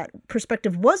 that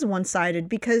perspective was one-sided,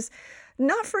 because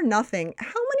not for nothing, how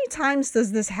many times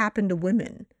does this happen to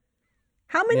women?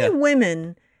 How many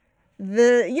women,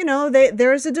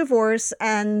 there's a divorce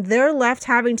and they're left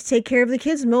having to take care of the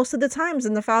kids most of the times,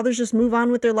 and the fathers just move on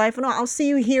with their life, and I'll see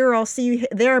you here, I'll see you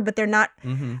there, but they're not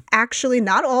actually,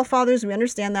 not all fathers, we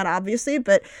understand that obviously,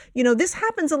 but this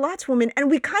happens a lot to women, and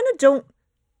we don't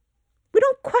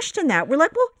question that. We're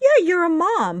like, well, yeah, you're a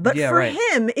mom. But for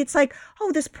him, it's like,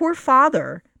 oh, this poor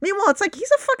father. Meanwhile, it's like,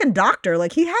 he's a fucking doctor.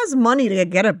 Like, he has money to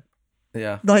get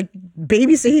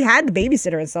babysit. He had the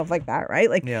babysitter and stuff like that, right?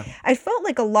 Like, I felt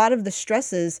like a lot of the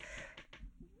stresses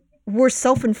were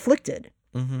self-inflicted.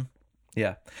 Mm-hmm.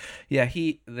 Yeah. Yeah,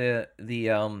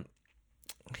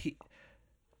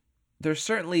 there's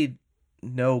certainly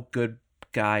no good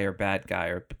guy or bad guy,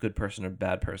 or good person or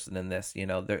bad person in this.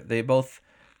 They both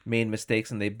made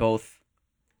mistakes, and they both,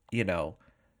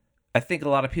 I think a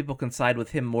lot of people can side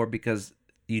with him more because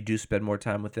you do spend more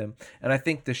time with him. And I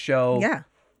think the show,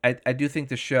 I do think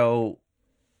the show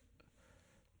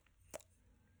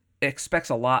expects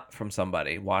a lot from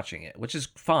somebody watching it, which is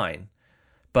fine.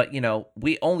 But,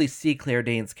 we only see Claire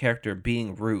Danes' character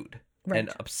being rude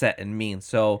and upset and mean.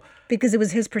 So because it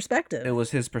was his perspective. It was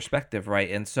his perspective,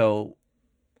 right? And so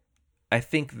I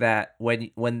think that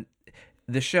when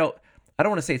the show, I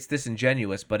don't want to say it's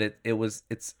disingenuous, but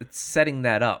it's setting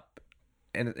that up,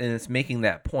 and it's making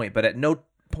that point. But at no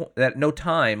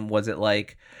time was it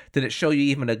like, did it show you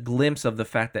even a glimpse of the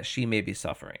fact that she may be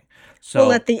suffering? So,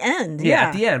 well, at the end,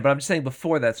 at the end. But I'm just saying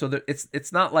before that. So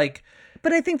it's not like.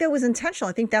 But I think that was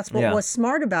intentional. I think that's what was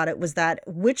smart about it, was that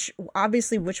which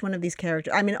one of these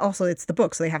characters. I mean, also it's the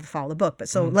book, so they have to follow the book. But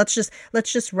so let's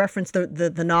just reference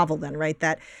the novel then, right?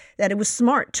 That it was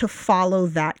smart to follow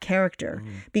that character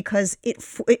because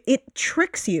it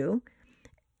tricks you.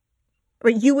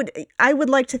 Right? I would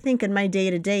like to think in my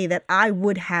day-to-day that I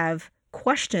would have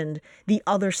questioned the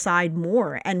other side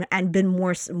more and been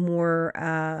more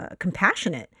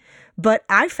compassionate. But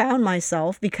I found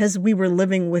myself, because we were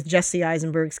living with Jesse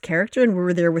Eisenberg's character and we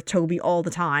were there with Toby all the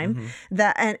time,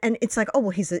 that and it's like, oh, well,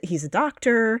 he's a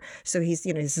doctor, so he's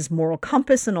he's this moral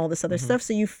compass and all this other stuff.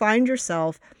 So you find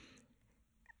yourself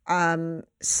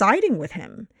siding with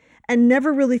him and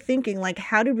never really thinking, like,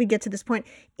 how did we get to this point?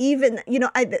 Even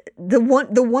the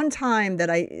one time that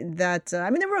I mean,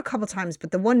 there were a couple times,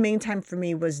 but the one main time for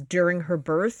me was during her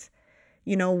birth.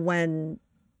 When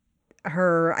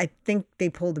I think they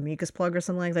pulled a mucus plug or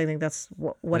something like that. I think that's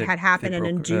what had happened and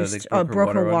induced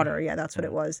broke her water. Yeah, that's what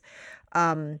it was.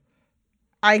 I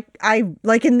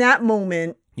like in that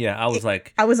moment. Yeah, I was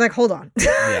like, hold on.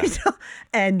 Yeah.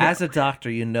 And as a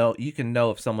doctor, you can know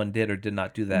if someone did or did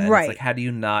not do that. And it's like, how do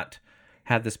you not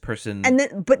have this person? And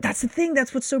then, but that's the thing.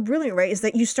 That's what's so brilliant, right? Is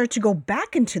that you start to go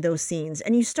back into those scenes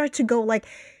and you start to go like,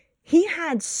 he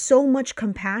had so much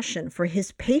compassion for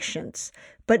his patients,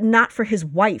 but not for his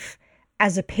wife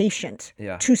as a patient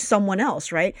to someone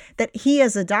else, right? That he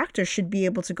as a doctor should be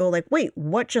able to go like, wait,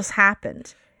 what just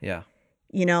happened? Yeah.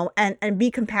 And be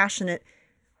compassionate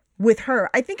with her.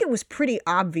 I think it was pretty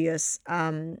obvious,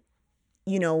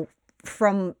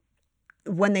 from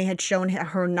when they had shown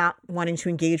her not wanting to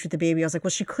engage with the baby. I was like, well,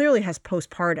 she clearly has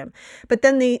postpartum. But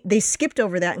then they skipped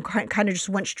over that and kind of just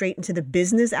went straight into the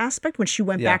business aspect when she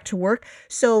went back to work.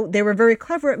 So they were very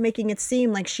clever at making it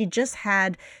seem like she just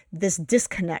had this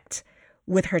disconnect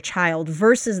with her child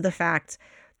versus the fact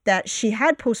that she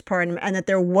had postpartum and that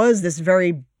there was this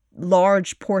very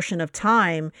large portion of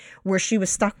time where she was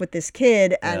stuck with this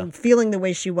kid and feeling the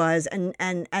way she was, and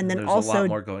then also a lot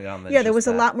more going on than there was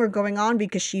a lot more going on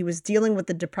because she was dealing with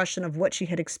the depression of what she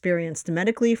had experienced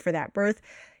medically for that birth.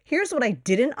 Here's what I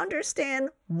didn't understand: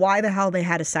 why the hell they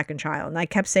had a second child. And I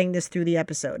kept saying this through the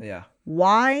episode.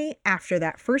 Why, after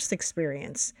that first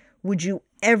experience, would you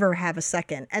ever have a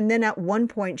second? And then at one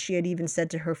point she had even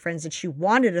said to her friends that she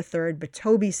wanted a third, but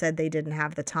Toby said they didn't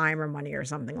have the time or money or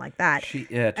something like that. Toby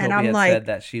had said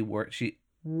that she worked.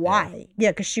 Why?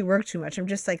 Yeah, because she worked too much. I'm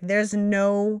just like, there's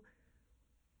no.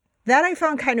 That I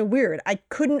found kind of weird. I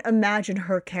couldn't imagine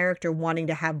her character wanting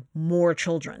to have more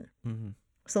children.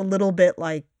 It's a little bit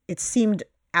like, it seemed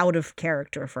out of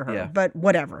character for her, Yeah. but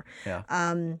whatever. Yeah.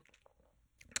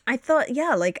 I thought,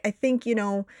 yeah, like, I think,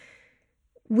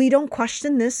 we don't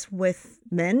question this with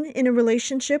men in a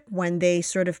relationship when they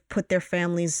sort of put their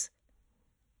families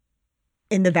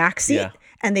in the backseat Yeah.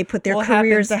 and they put their Well, it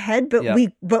careers happens- ahead. But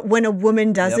Yep. but when a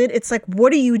woman does Yep. it, it's like,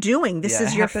 what are you doing? This Yeah,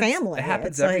 is it your happens- family. It happens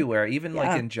It's like, everywhere, even yeah.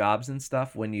 like in jobs and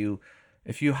stuff.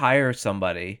 If you hire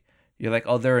somebody, you're like,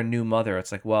 oh, they're a new mother.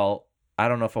 It's like, well, I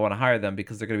don't know if I want to hire them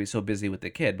because they're going to be so busy with the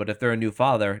kid. But if they're a new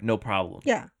father, no problem.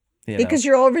 Yeah. You know? Because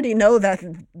you already know that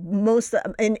in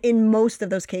most of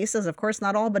those cases, of course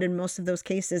not all, but in most of those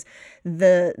cases,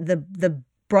 the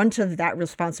brunt of that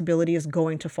responsibility is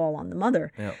going to fall on the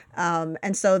mother. Yeah.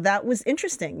 And so that was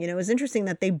interesting. It was interesting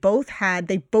that they both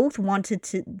wanted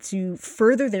to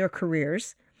further their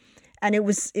careers, and it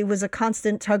was a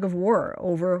constant tug of war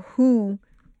over who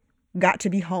got to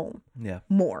be home Yeah.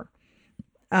 more.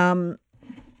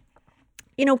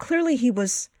 Clearly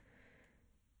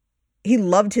he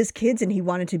loved his kids and he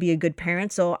wanted to be a good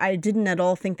parent. So I didn't at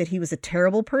all think that he was a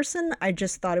terrible person. I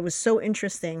just thought it was so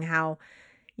interesting how,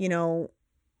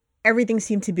 everything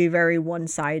seemed to be very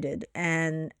one-sided.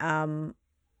 And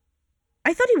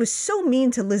I thought he was so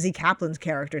mean to Lizzie Kaplan's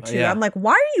character too. Yeah. I'm like,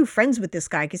 why are you friends with this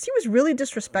guy? Because he was really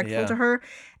disrespectful Yeah. to her.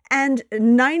 And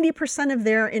 90% of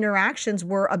their interactions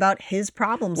were about his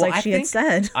problems, Well, like she had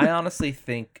said. I honestly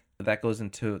think that goes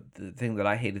into the thing that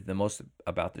I hated the most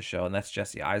about the show, and that's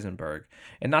Jesse Eisenberg.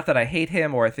 And not that I hate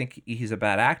him or I think he's a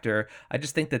bad actor. I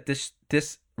just think that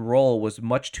this role was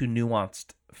much too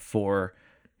nuanced for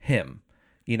him,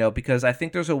 because I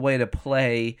think there's a way to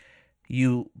play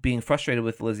you being frustrated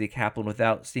with Lizzie Kaplan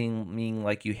without seeming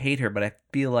like you hate her. But I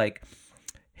feel like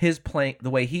the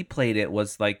way he played it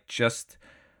was like just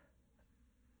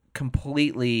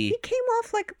completely. He came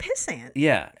off like a pissant.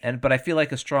 Yeah, but I feel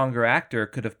like a stronger actor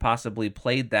could have possibly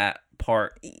played that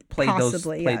part, played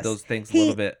Possibly, yes. those things a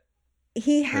little bit.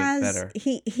 He has better.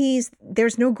 he's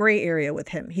there's no gray area with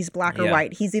him. He's black or Yeah.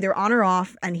 white. He's either on or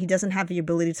off, and he doesn't have the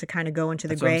ability to kind of go into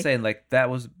the That's what gray. I'm saying. Like that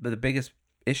was the biggest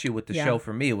issue with the Yeah. show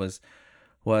for me was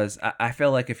I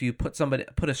felt like if you put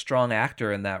a strong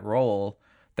actor in that role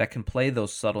that can play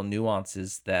those subtle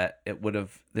nuances, that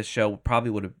this show probably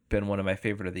would have been one of my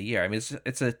favorite of the year. I mean,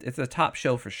 it's a top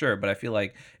show for sure, but I feel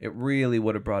like it really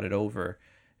would have brought it over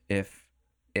if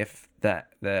that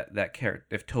character,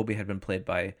 if Toby had been played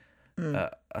by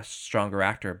a stronger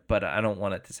actor. But I don't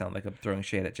want it to sound like I'm throwing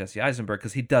shade at Jesse Eisenberg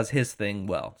because he does his thing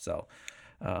well. So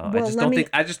I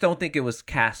just don't think it was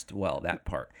cast well, that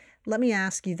part. Let me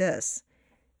ask you this: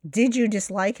 did you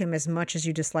dislike him as much as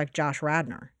you disliked Josh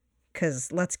Radnor?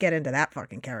 Because let's get into that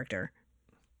fucking character.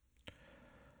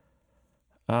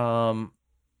 I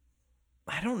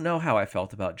don't know how I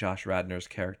felt about Josh Radnor's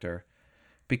character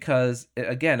because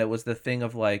again, it was the thing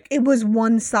of like It was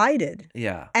one-sided.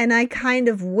 yeah. And I kind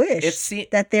of wished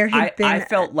that there had been I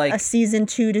felt like a season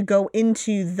 2 to go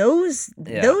into those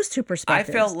two I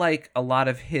perspectives. felt like a lot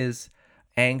of his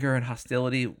anger and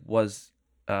hostility was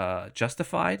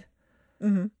justified.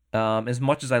 Mm-hmm. As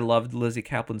much as I loved Lizzie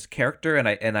Kaplan's character, and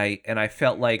I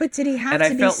felt like, But did he have and I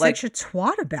to be felt such a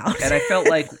twat about it? and I felt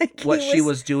like, Like, what he she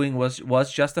was doing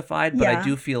was justified, but Yeah. I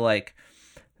do feel like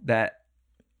that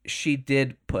she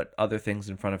did put other things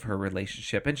in front of her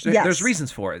relationship, and Yes. there's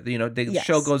reasons for it. The Yes.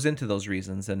 show goes into those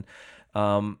reasons, and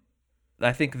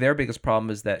I think their biggest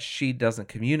problem is that she doesn't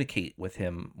communicate with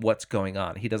him what's going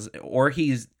on. He doesn't, or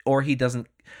he doesn't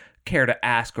care to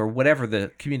ask, or whatever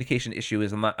the communication issue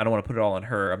is. I don't want to put it all on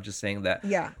her. I'm just saying that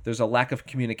Yeah. there's a lack of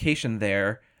communication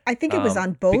there. I think it was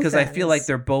on both because I feel like ends.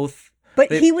 they're both.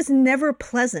 But he was never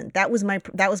pleasant. That was my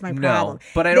problem. No,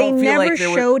 but I don't they feel never like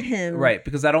there showed was, him right,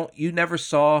 because you never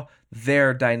saw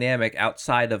their dynamic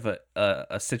outside of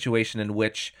a situation in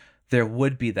which there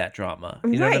would be that drama.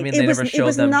 You know what I mean? They never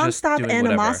showed them just nonstop doing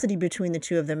animosity between the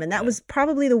two of them, and that was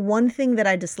probably the one thing that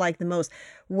I disliked the most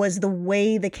was the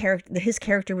way his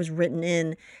character was written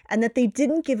in, and that they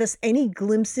didn't give us any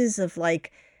glimpses of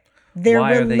like their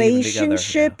Why are they even together?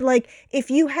 relationship. Like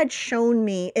if you had shown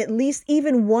me at least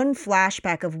even one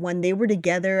flashback of when they were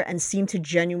together and seemed to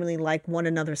genuinely like one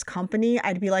another's company,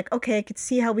 I'd be like, okay, I could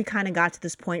see how we kind of got to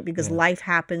this point because life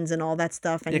happens and all that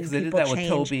stuff, and Yeah, because they did people that change.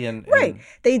 with Toby and Right.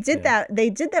 They did yeah. that. They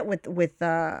did that with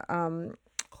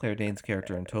Claire Danes'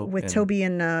 character and Toby. with Toby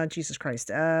and Jesus Christ,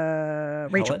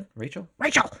 Rachel. Rachel.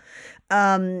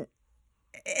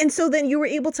 And so then you were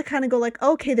able to kind of go like,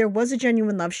 okay, there was a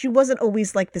genuine love. She wasn't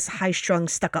always like this high-strung,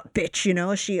 stuck-up bitch, you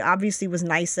know? She obviously was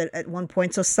nice at one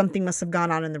point, so something must have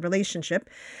gone on in the relationship.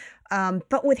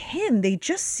 But with him, they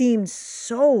just seemed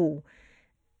so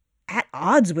at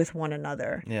odds with one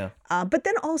another. Yeah. But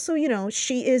then also,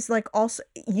 she is like also,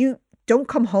 you don't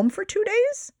come home for 2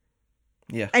 days?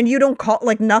 Yeah. And you don't call,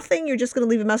 like, nothing? You're just going to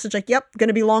leave a message like, yep, going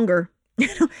to be longer.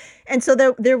 And so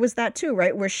there was that too,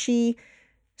 right? Where she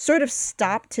sort of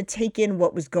stopped to take in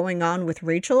what was going on with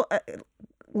Rachel.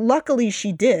 Luckily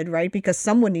she did, right? Because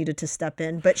someone needed to step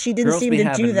in, but she didn't seem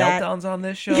to do that. Meltdowns on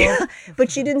this show. Yeah,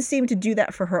 but she didn't seem to do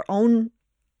that for her own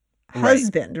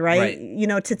husband, right? You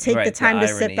know, to take the time to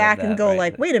sit back and go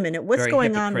like, wait a minute, what's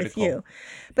going on with you?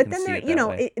 But then there, you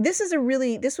know, this was a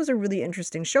really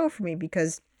interesting show for me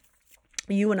because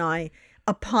you and I,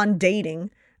 upon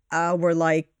dating, were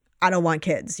like, I don't want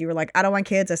kids. You were like, I don't want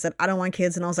kids. I said, I don't want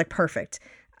kids. And I was like, perfect.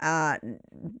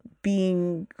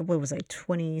 Being, what was I,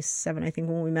 27, I think,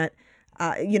 when we met,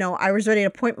 you know, I was ready at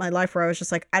a point in my life where I was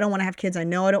just like, I don't want to have kids. I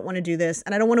know I don't want to do this.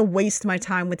 And I don't want to waste my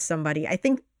time with somebody. I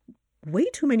think way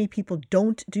too many people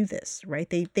don't do this, right?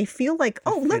 They feel like,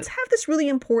 oh, let's have this really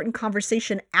important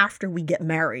conversation after we get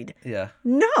married. Yeah.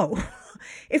 No.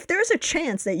 If there's a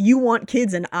chance that you want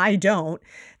kids and I don't,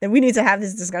 then we need to have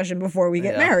this discussion before we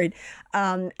get married.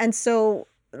 And so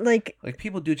like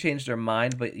people do change their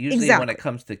mind, but usually when it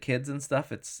comes to kids and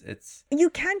stuff, it's you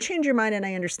can change your mind, and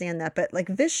I understand that, but like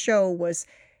this show was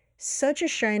such a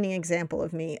shining example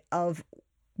of me, of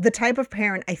the type of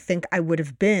parent I think I would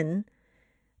have been,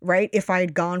 right, if I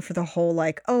had gone for the whole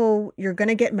like, oh, you're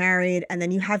gonna get married and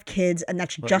then you have kids and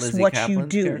that's just Lizzie what Kaplan's you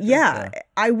do. character? Yeah,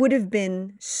 I would have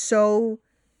been so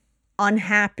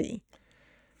unhappy.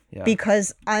 Yeah.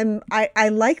 Because I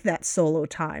like that solo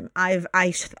time.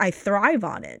 I thrive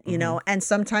on it, you know, and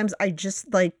sometimes I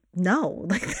just like, no,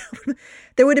 like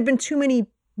there would have been too many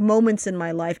moments in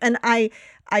my life. And I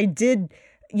did,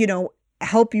 you know,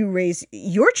 help you raise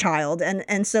your child.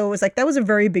 And so it was like, that was a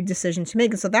very big decision to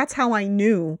make. And so that's how I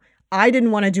knew I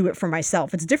didn't want to do it for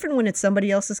myself. It's different when it's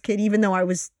somebody else's kid, even though I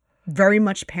was very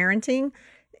much parenting,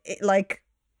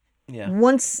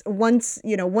 once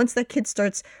that kid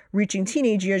starts reaching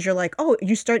teenage years, you're like, oh,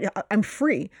 I'm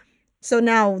free. So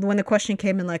now when the question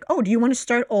came in like, oh, do you want to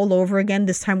start all over again,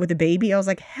 this time with a baby? I was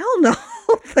like, hell no.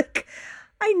 Like,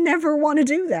 I never want to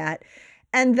do that.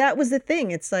 And that was the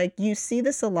thing. It's like, you see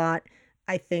this a lot.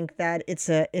 I think that it's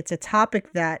a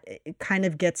topic that it kind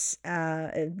of gets,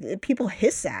 people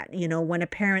hiss at, you know, when a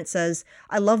parent says,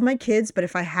 I love my kids, but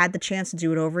if I had the chance to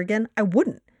do it over again, I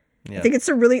wouldn't. Yeah. I think it's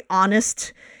a really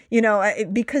honest, you know,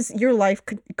 because your life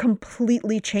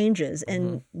completely changes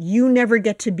and you never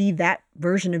get to be that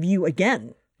version of you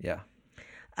again. Yeah.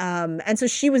 And so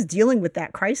she was dealing with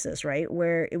that crisis, right?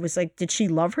 Where it was like, did she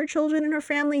love her children and her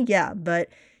family? Yeah, but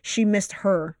she missed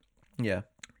her. Yeah.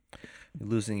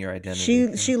 Losing your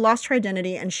identity. She lost her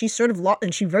identity, and she sort of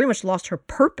and she very much lost her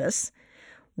purpose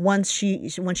when she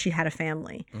had a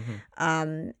family.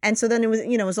 And so then it was,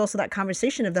 you know, it was also that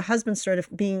conversation of the husband sort of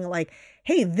being like,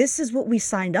 hey, this is what we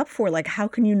signed up for. Like, how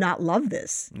can you not love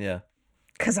this? Yeah.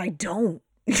 Because I don't,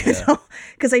 you know,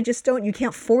 because I just don't. You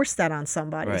can't force that on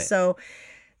somebody. Right. So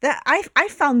that I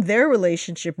found their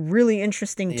relationship really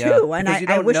interesting too. And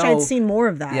I wish I'd seen more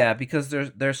of that. Yeah, because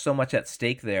there's so much at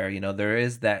stake there. You know, there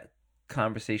is that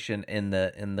conversation in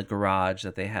the garage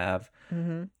that they have,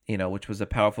 you know, which was a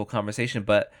powerful conversation,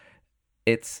 but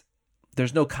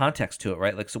there's no context to it,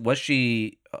 right? Like, so was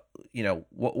she, you know,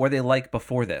 what were they like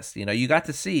before this? You know, you got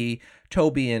to see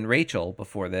Toby and Rachel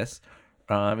before this,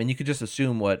 and you could just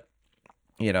assume what,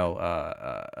 you know,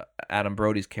 Adam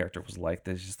Brody's character was like.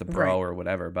 There's just a bro or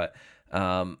whatever, but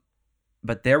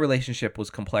their relationship was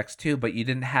complex too, but you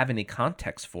didn't have any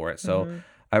context for it. So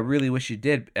I really wish you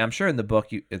did. I'm sure in the book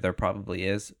there probably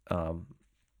is,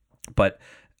 but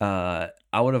I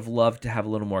would have loved to have a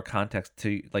little more context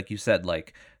to, like you said,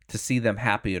 like to see them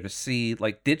happy, or to see,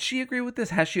 like, did she agree with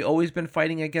this? Has she always been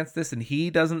fighting against this and he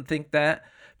doesn't think that?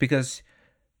 Because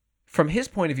from his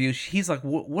point of view, he's like,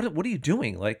 what are you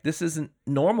doing? Like, this isn't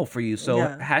normal for you. So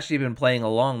has she been playing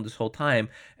along this whole time,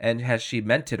 and has she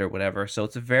meant it or whatever? So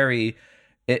it's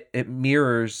it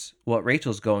mirrors what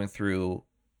Rachel's going through.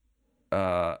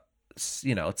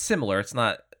 You know, it's similar. It's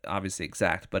not obviously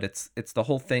exact, but it's the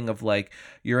whole thing of like,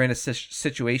 you're in a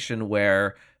situation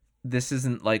where this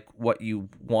isn't like what you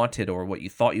wanted or what you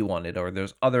thought you wanted, or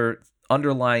there's other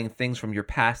underlying things from your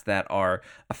past that are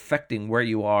affecting where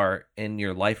you are in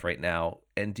your life right now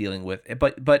and dealing with it.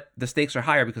 But the stakes are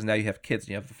higher because now you have kids and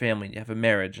you have a family and you have a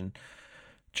marriage and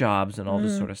jobs and all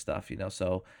this sort of stuff, you know.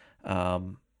 So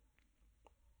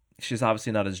she's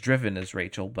obviously not as driven as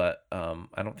Rachel, but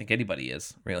I don't think anybody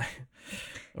is really,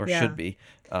 or should be.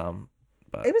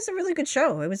 But it was a really good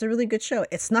show.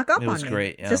 It snuck up on me. It was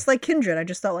great, yeah. Just like Kindred. I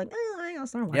just thought like, I'll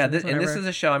start watching this, and this is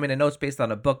a show, I mean, I know it's based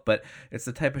on a book, but it's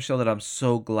the type of show that I'm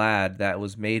so glad that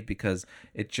was made, because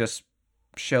it just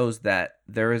shows that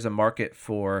there is a market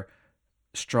for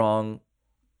strong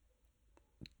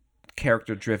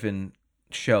character-driven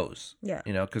shows. Yeah.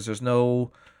 You know, because there's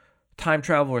no time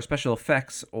travel or special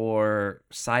effects or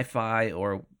sci-fi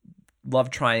or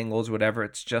love triangles or whatever.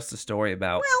 It's just a story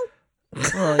about.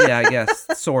 Well, yeah, I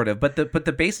guess sort of. But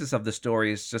the basis of the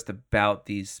story is just about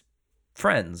these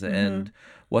friends and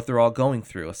what they're all going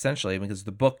through, essentially. Because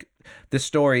this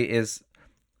story is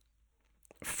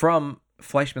from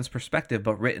Fleischman's perspective,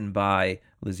 but written by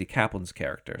Lizzie Kaplan's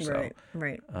character. So,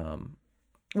 right.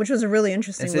 Which was a really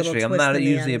interesting little twist. I'm not in the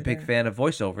usually a end big there. fan of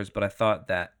voiceovers, but I thought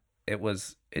that it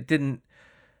didn't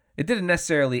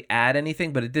necessarily add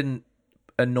anything, but it didn't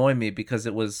annoy me because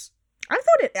it was. I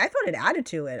thought it added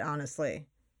to it, honestly.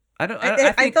 I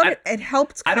thought it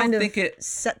helped kind of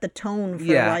set the tone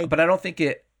for but I don't think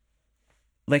it.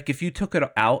 Like if you took it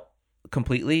out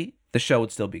completely, the show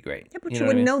would still be great. Yeah, but you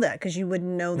wouldn't know that because you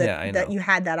wouldn't know that that you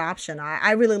had that option.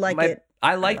 I really like it.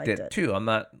 I liked it too. I'm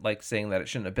not like saying that it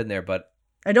shouldn't have been there, but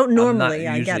I don't normally.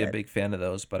 I'm not usually I get a big fan of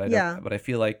those, but but I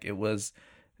feel like it was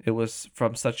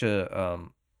from such a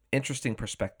interesting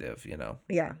perspective, you know.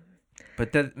 Yeah.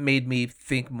 But that made me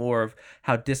think more of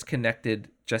how disconnected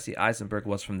Jesse Eisenberg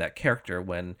was from that character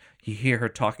when you hear her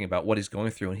talking about what he's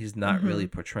going through and he's not really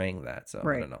portraying that. So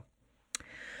I don't know.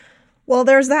 Well,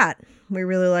 there's that. We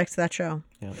really liked that show.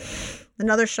 Yeah.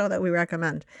 Another show that we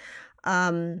recommend.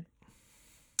 2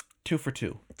 for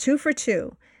 2. 2 for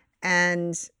 2.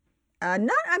 And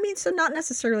not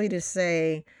necessarily to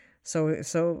say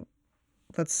so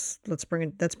let's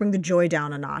bring the joy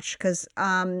down a notch, because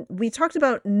we talked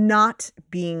about not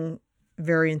being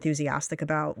very enthusiastic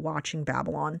about watching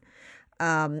Babylon.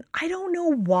 I don't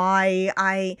know why.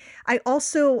 I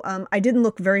also I didn't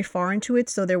look very far into it,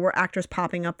 so there were actors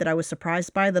popping up that I was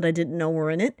surprised by that I didn't know were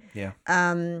in it. Yeah.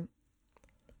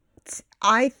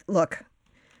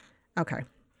 Okay.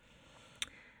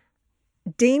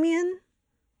 Damien.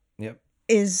 Yep.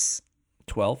 Is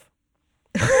 12.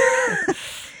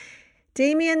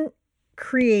 Damien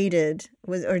directed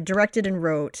and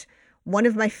wrote one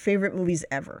of my favorite movies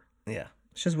ever. Yeah.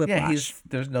 Which is Whiplash. Yeah,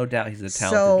 there's no doubt he's a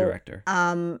talented director.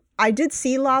 I did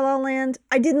see La La Land.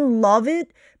 I didn't love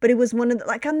it, but it was one of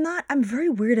the, I'm very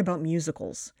weird about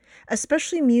musicals,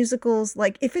 especially musicals.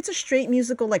 Like if it's a straight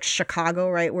musical like Chicago,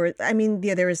 right? Where,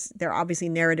 there are obviously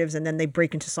narratives and then they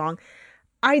break into song.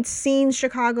 I'd seen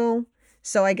Chicago,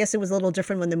 so I guess it was a little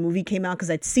different when the movie came out because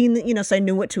I'd seen so I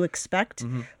knew what to expect.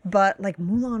 Mm-hmm. But like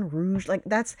Moulin Rouge, like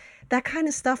that kind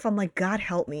of stuff, I'm like, God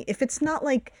help me. If it's not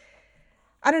like,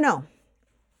 I don't know.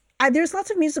 There's lots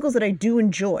of musicals that I do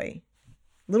enjoy.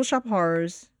 Little Shop of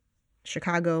Horrors,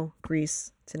 Chicago,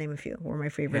 Grease, to name a few, were my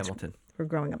favorites. Hamilton. For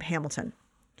growing up. Hamilton.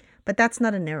 But that's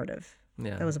not a narrative.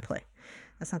 Yeah. That was a play.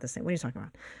 That's not the same. What are you talking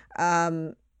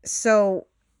about? So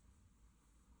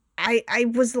I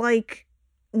was like,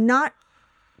 not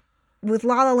with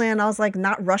La La Land, I was like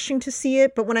not rushing to see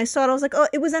it, but when I saw it, I was like, oh,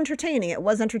 it was entertaining. It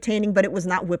was entertaining, but it was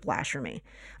not Whiplash for me.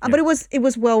 But it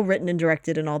was well written and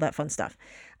directed and all that fun stuff.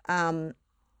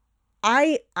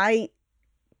 I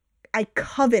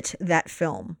covet that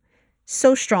film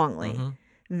so strongly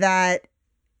that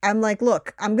I'm like,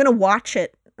 look, I'm gonna watch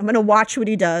it. I'm gonna watch what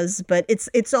he does, but it's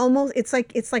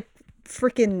like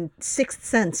freaking Sixth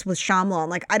Sense with Shyamalan.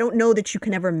 Like, I don't know that you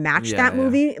can ever match that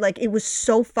movie. Like, it was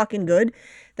so fucking good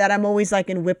that I'm always like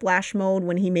in Whiplash mode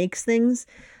when he makes things.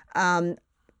 I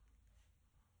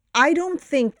don't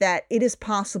think that it is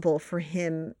possible for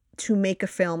him to make a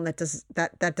film that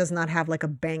does not have like a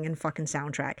banging fucking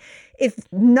soundtrack.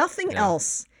 If nothing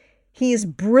else, he is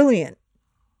brilliant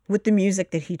with the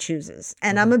music that he chooses.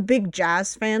 And I'm a big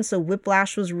jazz fan, so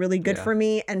Whiplash was really good for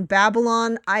me. And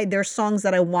Babylon, there's songs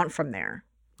that I want from there.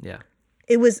 Yeah.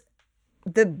 It was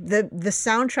the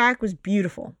soundtrack was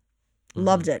beautiful.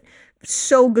 Loved it.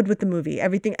 So good with the movie.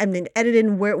 Everything,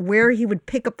 edited where he would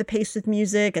pick up the pace with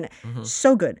music, and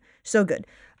so good. So good.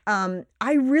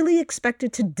 I really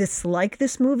expected to dislike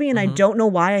this movie, and I don't know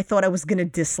why I thought I was going to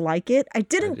dislike it. I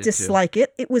did dislike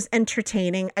it. It was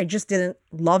entertaining. I just didn't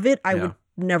love it. I would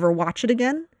never watch it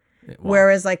again.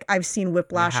 Whereas, like, I've seen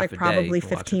Whiplash like probably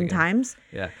 15 times.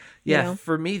 Yeah. Yeah.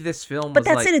 For me, this film but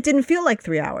was that's it. It didn't feel like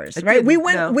 3 hours, right? We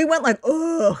went like,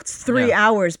 oh, it's 3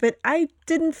 hours, but I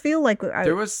didn't feel like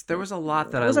there was a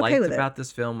lot that I liked about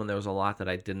this film, and there was a lot that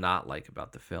I did not like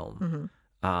about the film.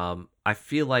 I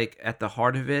feel like at the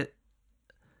heart of it,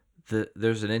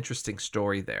 there's an interesting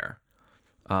story there.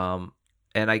 So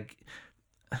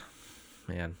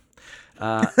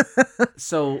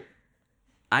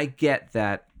I get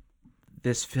that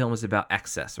this film is about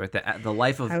excess, right? The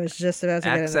life of I was just about to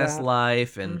excess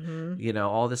life, and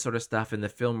all this sort of stuff, and the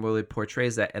film really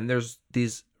portrays that. And there's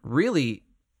these really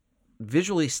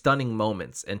visually stunning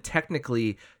moments and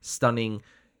technically stunning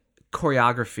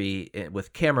choreography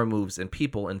with camera moves and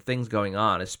people and things going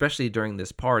on, especially during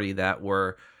this party, that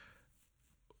were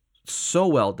so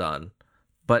well done,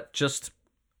 but just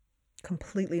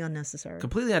completely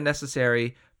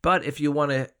unnecessary. But if you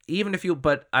want to,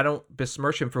 but I don't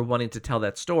besmirch him for wanting to tell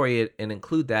that story and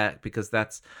include that, because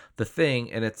that's the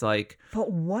thing. And it's like,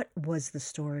 but what was the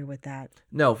story with that?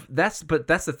 No, that's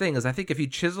the thing is, I think if you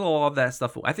chisel all of that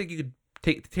stuff, I think you could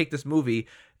take this movie,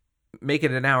 make it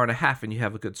an hour and a half, and you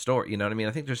have a good story. You know what I mean?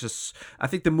 I think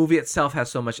the movie itself has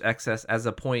so much excess as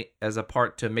a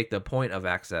part to make the point of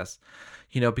excess,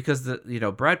 because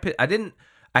Brad Pitt,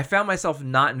 I found myself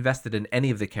not invested in any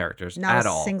of the characters at all. Not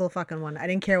a single fucking one. I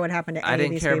didn't care what happened to any I of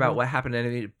didn't these care people. about what happened to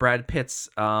any. Brad Pitt's,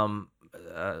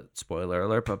 spoiler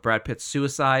alert, but Brad Pitt's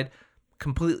suicide,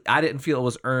 completely, I didn't feel it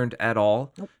was earned at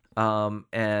all. Nope.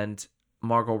 And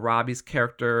Margot Robbie's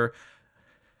character,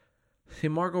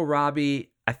 Margot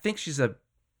Robbie, I think she's a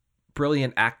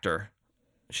brilliant actor.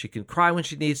 She can cry when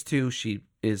she needs to. She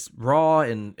is raw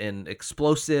and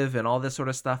explosive and all this sort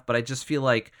of stuff. But I just feel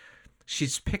like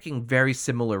she's picking very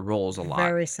similar roles a lot.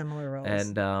 Very similar roles.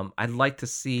 And I'd like to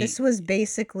see... This was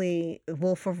basically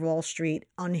Wolf of Wall Street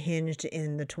unhinged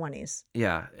in the 20s.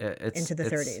 Yeah. Into the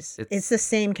 30s. It's the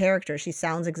same character. She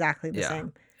sounds exactly the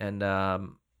same. And,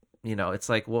 it's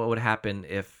like, what would happen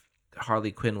if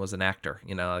Harley Quinn was an actor?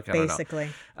 I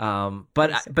don't know.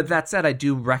 But that said, I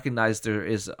do recognize there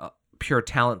is pure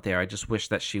talent there. I just wish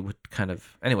that she would kind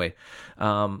of... Anyway.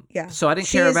 So I didn't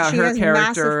care about her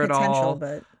character at all.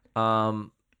 But...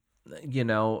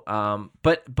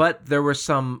 but there were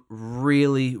some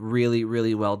really, really,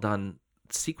 really well done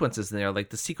sequences in there. Like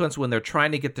the sequence when they're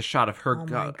trying to get the shot of her. Oh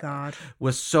my God.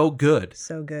 Was so good.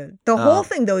 So good. The whole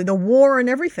thing though, the war and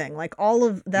everything, like all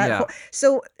of that. Yeah.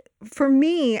 So for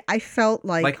me, I felt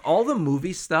like all the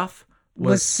movie stuff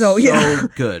was so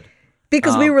good.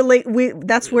 Because we relate,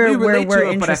 that's where we're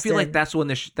interested. But I feel like that's when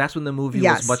the movie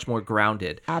was much more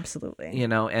grounded. Absolutely.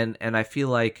 And I feel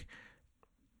like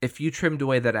if you trimmed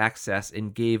away that excess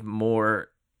and gave more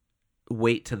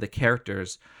weight to the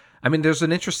characters, I mean, there's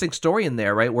an interesting story in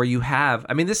there, right? Where you have,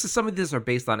 some of these are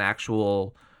based on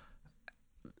actual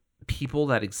people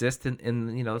that exist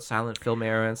in silent film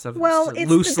era and stuff. Well,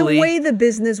 it's loosely the way the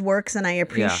business works, and I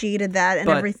appreciated that and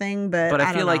everything. But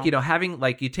I feel like having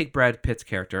you take Brad Pitt's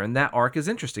character, and that arc is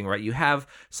interesting, right? You have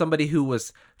somebody who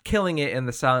was killing it in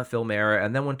the silent film era,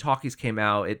 and then when talkies came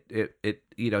out,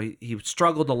 he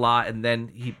struggled a lot, and then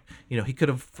he could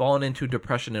have fallen into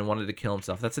depression and wanted to kill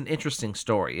himself. That's an interesting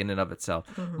story in and of itself.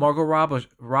 Mm-hmm. Margot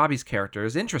Robbie's character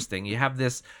is interesting. You have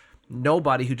this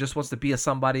nobody who just wants to be a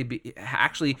somebody,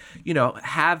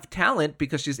 have talent,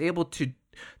 because she's able to,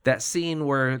 that scene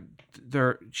where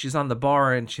she's on the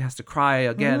bar and she has to cry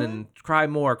again and cry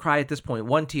more, cry at this point,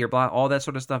 one tear, blah, all that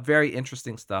sort of stuff. Very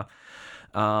interesting stuff.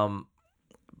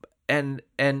 And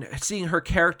seeing her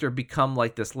character become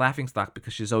like this laughingstock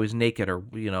because she's always naked or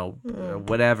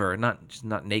whatever. She's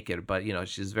not naked, but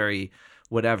she's very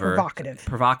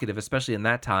provocative, especially in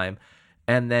that time.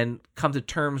 And then come to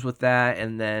terms with that,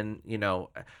 and then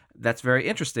that's very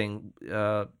interesting.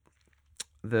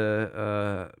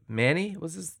 Manny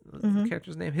was his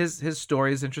character's name. His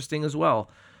story is interesting as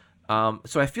well.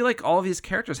 So I feel like all of these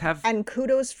characters have, and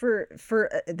kudos for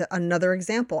another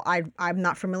example. I'm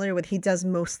not familiar with. He does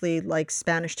mostly like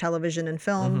Spanish television and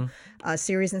film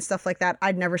series and stuff like that.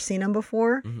 I'd never seen him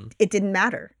before. It didn't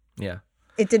matter. Yeah.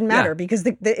 It didn't matter because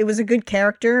it was a good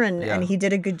character and he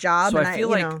did a good job. So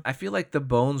I feel like the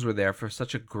bones were there for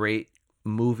such a great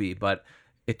movie, but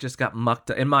it just got mucked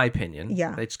up, in my opinion.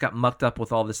 Yeah. It just got mucked up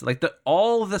with all this,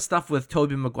 all of the stuff with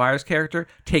Tobey Maguire's character.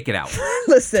 Take it out.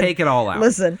 Take it all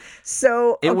out.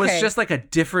 So it was just like a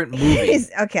different movie.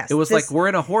 Okay. It was like we're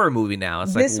in a horror movie now.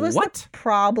 It's this like, was what? The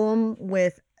problem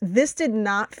with this did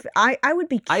not. I would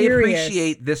be curious. I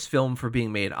appreciate this film for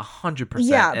being made 100%.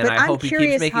 Yeah, and but I I'm hope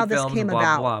curious he keeps making how this films came and blah,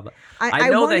 about. blah, blah. I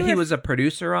know that he was a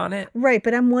producer on it. Right,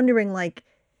 but I'm wondering,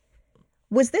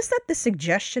 was this the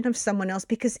suggestion of someone else?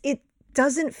 Because it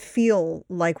doesn't feel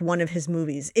like one of his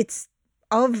movies. It's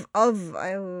of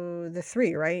the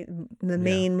three, right? The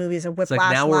main movies of Whiplash. It's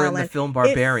like now we're in the film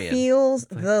Barbarian. It feels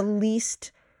the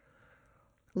least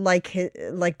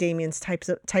like Damien's type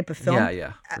of film.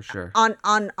 Yeah, for sure. On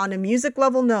a music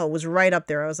level, no, it was right up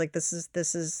there. I was like, this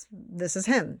is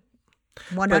him,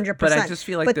 100%. But I just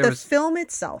feel like the film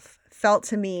itself felt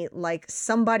to me like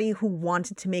somebody who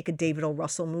wanted to make a David O.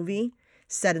 Russell movie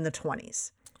set in the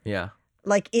 20s. Yeah.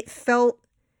 Like it felt,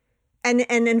 and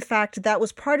in fact, that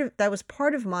was part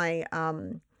of my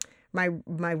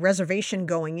my reservation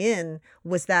going in,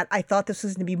 was that I thought this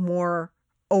was going to be more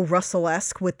O.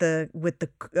 Russell-esque with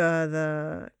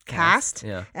the cast.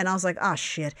 Yeah. And I was like, oh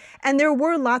shit. And there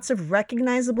were lots of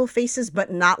recognizable faces,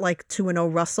 but not like to an O.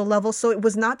 Russell level. So it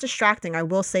was not distracting. I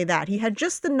will say that. He had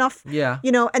just enough, Yeah.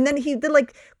 and then he did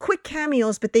like quick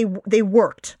cameos, but they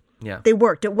worked. Yeah. They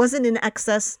worked. It wasn't in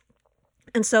excess.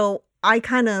 And so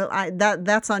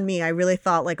that's on me. I really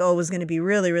thought like, oh, it was going to be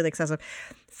really, really excessive.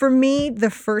 For me, the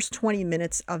first 20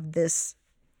 minutes of this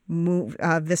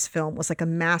film was like a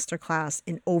masterclass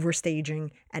in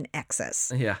overstaging and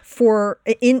excess. Yeah.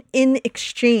 In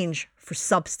exchange for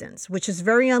substance, which is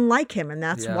very unlike him, and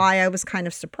that's why I was kind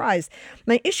of surprised.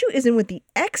 My issue isn't with the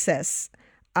excess.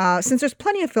 Since there's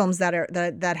plenty of films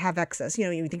that have excess,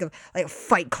 you think of like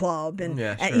Fight Club and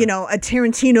a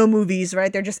Tarantino movies,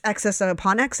 right? They're just excess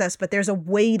upon excess, but there's a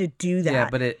way to do that. Yeah,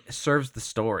 but it serves the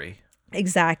story.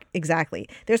 Exactly.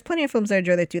 There's plenty of films I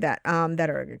enjoy that do that, that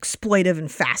are exploitive and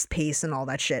fast paced and all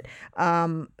that shit.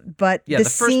 But the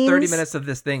first 30 minutes of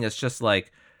this thing is just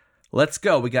like, let's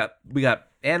go. We got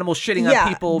animals shitting on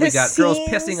people. We got girls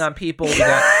pissing on people. We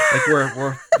got like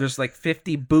we're there's like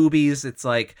 50 boobies. It's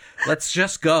like, let's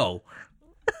just go.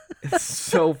 It's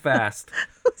so fast.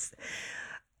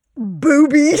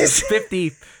 Boobies.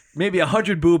 50, maybe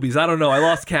 100 boobies. I don't know. I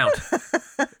lost count.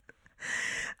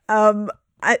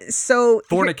 So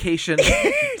fornication.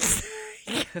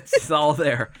 It's all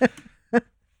there.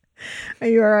 Are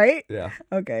you all right? Yeah.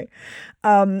 Okay.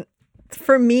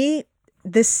 For me,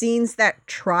 the scenes that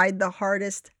tried the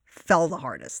hardest fell the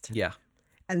hardest. Yeah.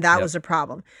 And that was a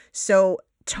problem. So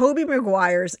Tobey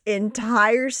Maguire's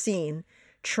entire scene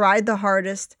tried the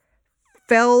hardest,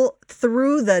 fell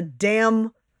through the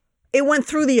damn... It went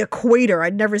through the equator.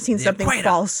 I'd never seen something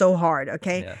fall so hard,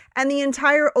 okay? Yeah. And the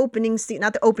entire opening scene,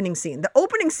 not the opening scene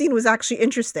was actually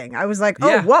interesting. I was like,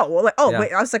 oh, whoa.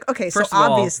 Wait. I was like, okay, First so of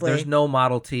all, obviously... there's no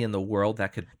Model T in the world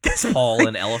that could haul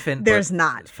an elephant. There's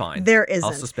not. It's fine. There isn't.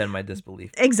 I'll suspend my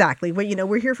disbelief. Exactly. Well,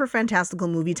 we're here for fantastical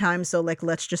movie time, so like,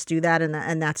 let's just do that,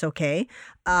 and that's okay.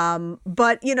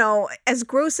 But, as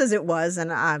gross as it was,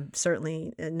 and I'm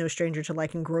certainly no stranger to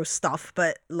liking gross stuff,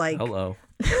 but like... Hello.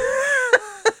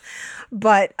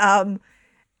 But it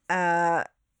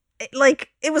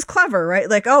was clever, right?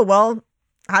 Like, oh well,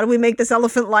 how do we make this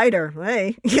elephant lighter?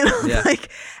 Hey,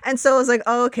 and so I was like,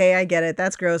 oh, okay, I get it.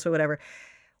 That's gross, but whatever.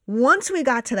 Once we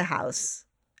got to the house,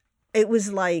 it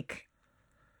was like,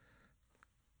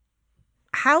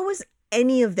 how was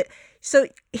any of the? So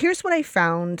here's what I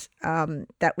found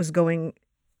that was going,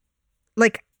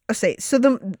 like. Say so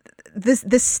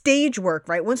the stage work,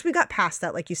 right? Once we got past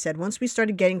that, like you said, once we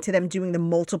started getting to them doing the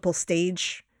multiple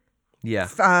stage,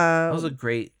 that was a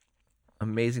great,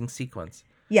 amazing sequence.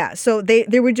 Yeah, so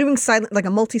they were doing silent, like a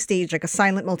multi-stage, like a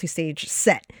silent multi-stage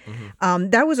set. Mm-hmm.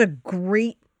 That was a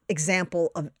great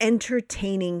example of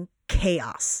entertaining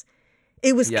chaos.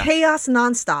 It was chaos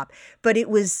nonstop, but it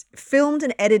was filmed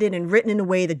and edited and written in a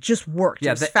way that just worked. Yeah,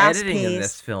 it was the editing in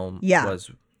this film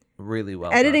was really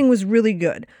well editing done. Was really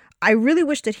good. I really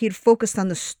wish that he had focused on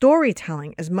the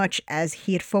storytelling as much as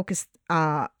he had focused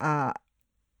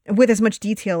with as much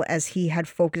detail as he had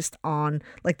focused on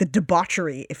like the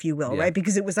debauchery, if you will, right?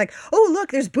 Because it was like, oh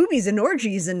look, there's boobies and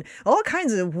orgies and all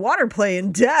kinds of water play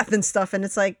and death and stuff, and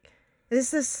it's like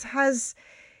this has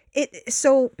it.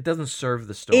 So it doesn't serve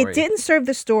the story. It didn't serve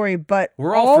the story, but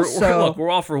we're all for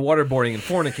waterboarding and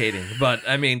fornicating, but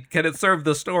I mean, can it serve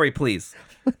the story, please?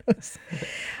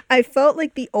 I felt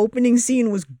like the opening scene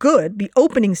was good. But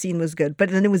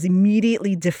then it was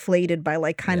immediately deflated by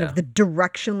like kind of the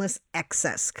directionless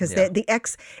excess, because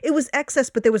it was excess,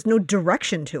 but there was no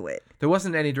direction to it. There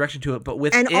wasn't any direction to it, but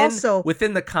within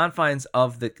the confines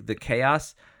of the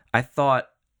chaos, I thought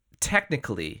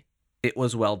technically it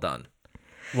was well done.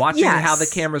 Watching how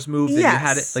the cameras moved, and you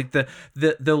had it like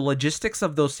the logistics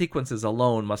of those sequences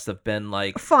alone must have been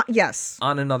like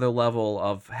on another level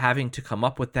of having to come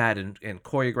up with that and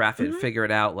choreograph it and figure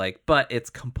it out. Like, but it's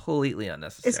completely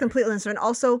unnecessary. It's completely unnecessary. And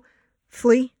also,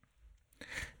 Flea.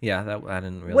 Yeah, that I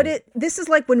didn't really. This is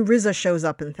like when RZA shows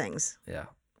up in things. Yeah.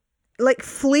 Like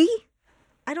Flea,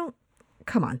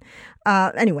 come on.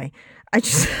 Anyway,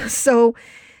 so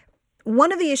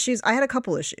one of the issues, I had a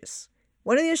couple issues.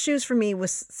 One of the issues for me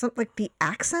was something like the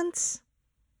accents.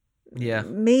 Yeah.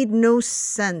 Made no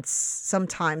sense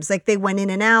sometimes. Like they went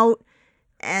in and out,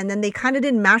 and then they kind of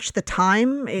didn't match the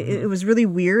time. It was really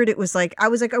weird. It was like, I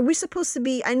was like, are we supposed to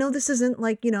be, I know this isn't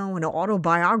like, an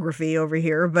autobiography over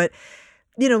here, but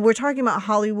we're talking about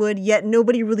Hollywood, yet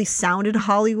nobody really sounded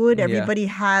Hollywood. Everybody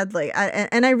had like,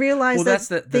 and I realized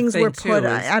that things were put,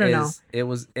 I don't know.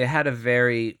 It had a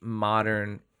very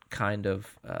modern kind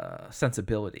of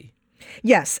sensibility.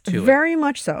 Yes, to it. very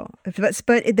much so.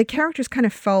 But the characters kind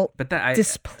of felt But that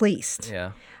displaced.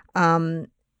 yeah. And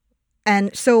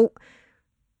so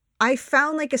I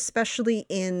found, like, especially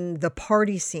in the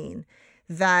party scene,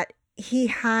 that he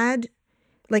had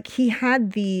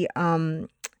the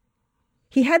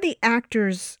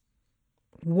actors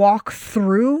walk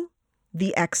through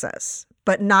the excess,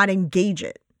 but not engage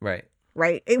it. Right.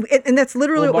 Right. And that's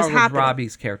literally what was Margot happening.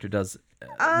 Robbie's character does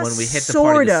when we hit the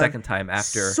party the second time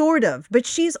after. Sort of. But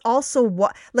she's also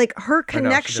like her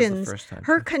connections, no, she does the first time,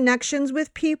 her connections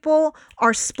with people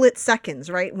are split seconds,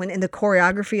 right? When in the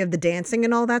choreography of the dancing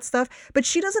and all that stuff. But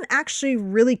she doesn't actually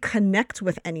really connect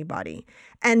with anybody.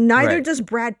 And neither Right. does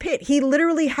Brad Pitt. He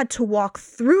literally had to walk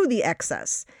through the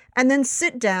excess and then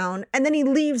sit down, and then he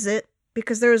leaves it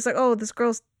because there's like, oh, this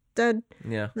girl's dead.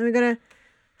 Yeah. Then we're gonna.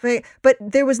 But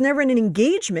there was never an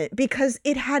engagement because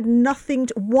it had nothing.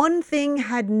 One thing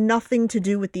had nothing to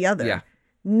do with the other. Yeah.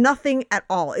 Nothing at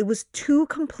all. It was two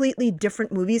completely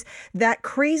different movies. That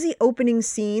crazy opening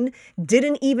scene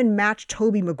didn't even match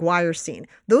Tobey Maguire's scene.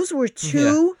 Those were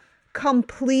two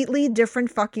completely different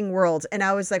fucking worlds. And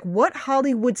I was like, what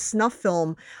Hollywood snuff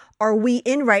film are we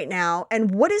in right now?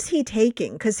 And what is he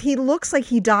taking? Because he looks like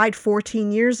he died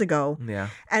 14 years ago. Yeah.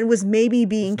 And was maybe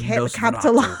being kept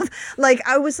alive. Like,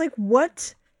 I was like,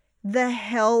 what the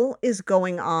hell is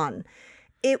going on?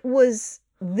 It was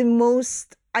the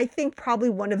most, I think,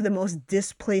 probably one of the most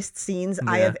displaced scenes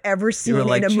I have ever seen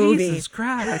in a movie. Jesus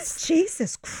Christ.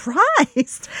 Jesus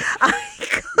Christ.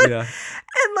 Yeah.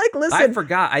 And like, listen. I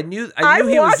forgot. I knew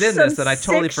he was in this, and I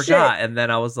totally forgot. And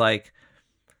then I was like,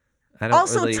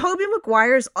 Tobey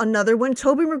Maguire's another one.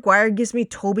 Tobey Maguire gives me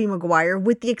Tobey Maguire,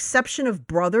 with the exception of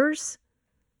Brothers.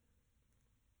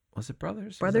 Was it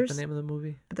Brothers? Brothers? Was that the name of the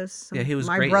movie? Yeah, he was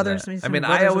My great Brothers. in that. I mean,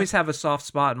 I always have a soft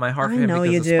spot in my heart for him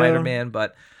because of Spider-Man,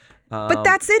 but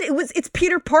that's it. It's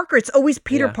Peter Parker. It's always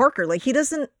Peter Parker. Like, he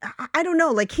doesn't, I don't know,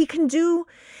 like, he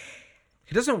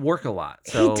doesn't work a lot.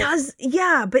 So he does,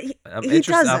 yeah, but he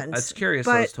doesn't. I'm curious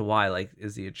as to why. Like,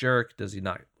 is he a jerk? Does he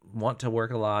not want to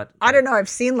work a lot? I don't know. I've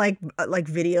seen like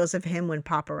videos of him when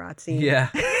paparazzi. Yeah.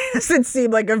 Doesn't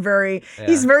seem like he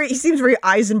seems very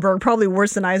Eisenberg, probably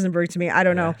worse than Eisenberg to me. I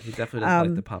don't know. He definitely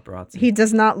doesn't like the paparazzi. He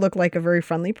does not look like a very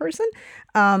friendly person.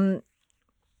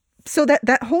 So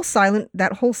that whole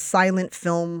silent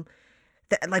film,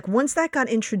 that, like, once that got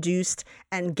introduced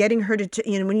and getting her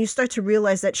to when you start to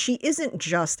realize that she isn't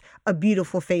just a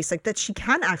beautiful face, like that she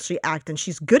can actually act and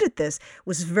she's good at this,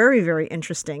 was very, very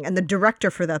interesting. And the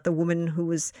director for that, the woman who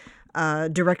was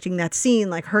directing that scene,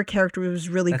 like, her character was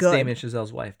really good. That's Damien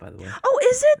Chazelle's wife, by the way. Oh,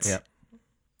 is it?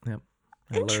 Yep.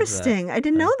 Interesting. I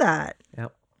didn't know that.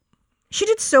 Yep. She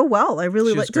did so well. I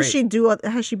really like. Has she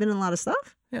has she been in a lot of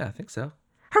stuff? Yeah, I think so.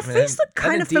 Her face looked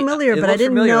kind of familiar, but I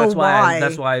didn't know why.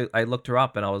 That's why I looked her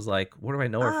up, and I was like, "Where do I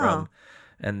know her from?"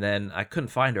 And then I couldn't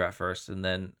find her at first, and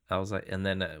then I was like, and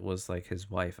then it was like his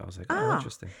wife. I was like, "Oh,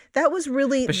 interesting." That was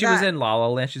really. But she was in La La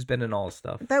Land. She's been in all the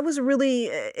stuff. That was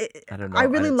really. I don't know. I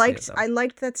really liked. I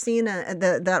liked that scene,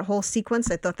 that whole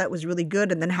sequence. I thought that was really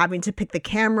good, and then having to pick the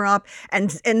camera up and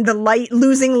the light,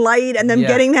 losing light, and then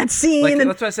getting that scene. Like, and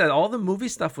that's what I said. All the movie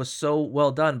stuff was so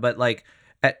well done, but like.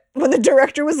 When the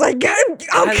director was like,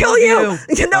 I'll kill you.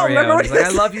 You know, remember what he was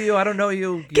like, I love you. I don't know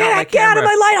you. Get out of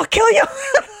my light. I'll kill you.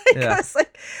 I was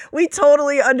like, we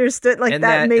totally understood. Like, and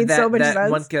that made so much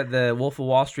sense. The Wolf of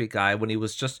Wall Street guy, when they were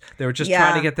just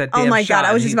trying to get that damn shot. Oh my God.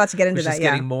 I was just about to get into that.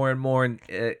 Yeah. Getting more and more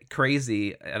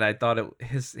crazy. And I thought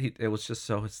it was just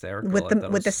so hysterical.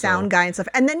 With the sound guy and stuff.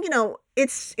 And then,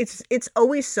 it's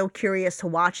always so curious to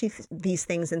watch these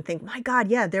things and think, my God,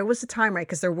 yeah, there was a time, right?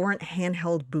 Because there weren't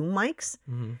handheld boom mics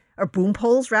or boom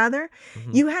poles, rather.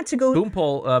 You had to go. Boom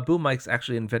mics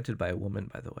actually invented by a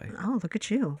woman, by the way. Oh, look at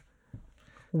you.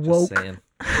 Woke. Just saying.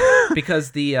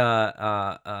 Because when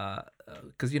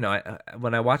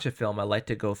I watch a film, I like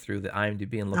to go through the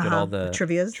IMDb and look at all the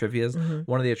trivias.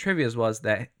 One of the trivias was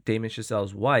that Damien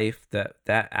Chazelle's wife, the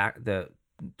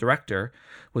director,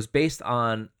 was based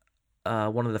on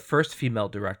one of the first female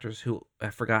directors who, I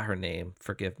forgot her name,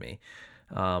 forgive me,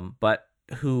 but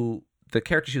who the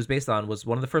character she was based on was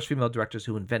one of the first female directors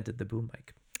who invented the boom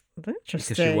mic.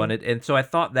 Interesting. Because she wanted, and so I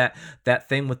thought that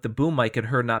thing with the boom mic and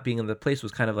her not being in the place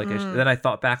was kind of like. Then I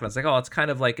thought back and I was like, oh, it's kind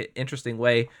of like an interesting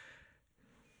way,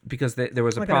 because there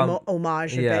was a problem. An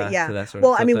homage. Yeah. To that sort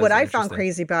well, of, I mean, what I found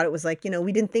crazy about it was like,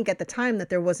 we didn't think at the time that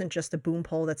there wasn't just a boom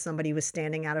pole that somebody was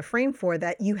standing out of frame for,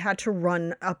 that you had to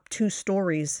run up 2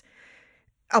 stories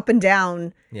up and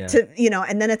down to,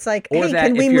 and then it's like, Or hey, that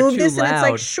can we if you're move too this? And it's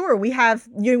like, loud- sure, we're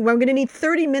going to need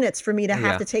 30 minutes for me to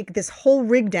have to take this whole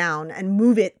rig down and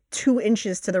move it 2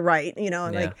 inches to the right,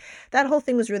 and like that whole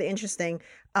thing was really interesting.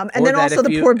 And Or then that also if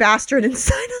the you- poor bastard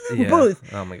inside of the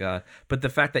booth. Oh my god! But the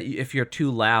fact that if you're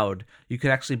too loud, you could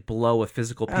actually blow a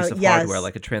physical piece of yes. hardware,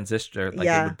 like a transistor, like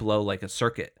it would blow like a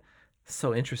circuit.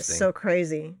 So interesting. So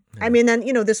crazy. I mean, then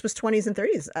this was 20s and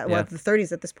 30s, well, the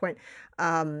 30s at this point.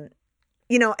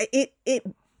 It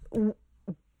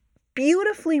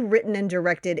beautifully written and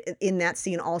directed in that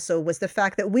scene also was the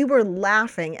fact that we were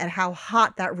laughing at how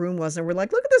hot that room was, and we're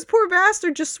like, look at this poor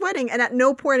bastard just sweating, and at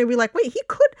no point are we like, wait,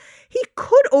 he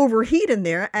could overheat in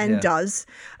there, and does,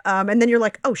 and then you're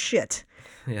like, oh shit.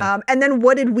 And then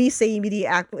what did we say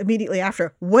immediately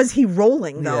after? Was he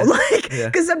rolling though?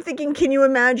 Because I'm thinking, can you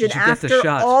imagine after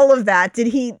all of that, did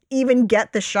he even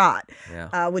get the shot?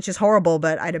 Which is horrible,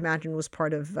 but I'd imagine was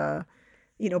part of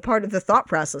part of the thought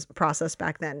process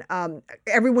back then.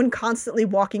 Everyone constantly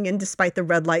walking in despite the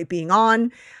red light being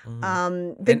on.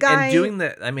 The guy and doing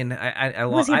that. I mean, I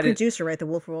was he a producer, right? The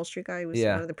Wolf of Wall Street guy was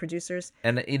one of the producers.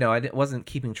 And I wasn't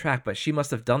keeping track, but she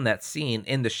must have done that scene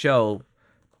in the show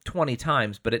 20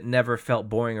 times, but it never felt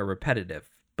boring or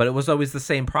repetitive. But it was always the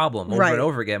same problem over and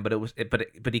over again. But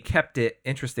but he kept it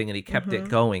interesting and he kept it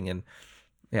going. And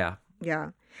yeah.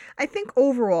 I think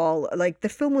overall, like, the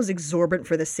film was exorbitant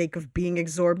for the sake of being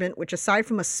exorbitant, which aside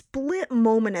from a split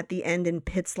moment at the end in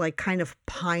Pitt's like kind of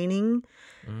pining,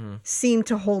 seemed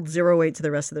to hold zero weight to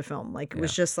the rest of the film. Like, it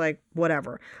was just like,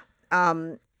 whatever.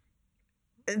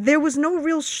 There was no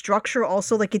real structure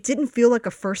also. Like, it didn't feel like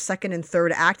a first, second, and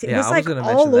third act. It was like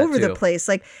all over the place.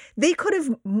 Like, they could have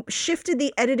shifted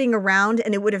the editing around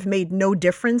and it would have made no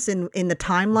difference in the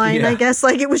timeline, I guess.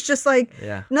 Like, it was just like,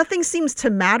 nothing seems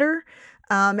to matter.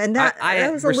 And that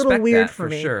was a little weird for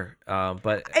me. Sure.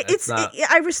 But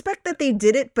I respect that they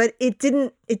did it, but it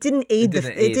didn't aid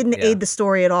the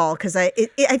story at all. Cause I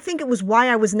think it was why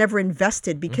I was never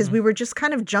invested, because we were just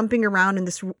kind of jumping around in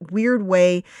this weird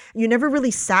way. You never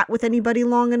really sat with anybody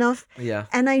long enough. Yeah.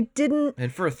 And I didn't.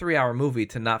 And for a 3-hour movie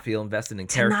to not feel invested in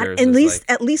characters.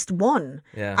 At least one.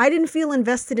 Yeah. I didn't feel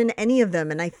invested in any of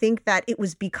them. And I think that it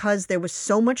was because there was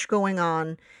so much going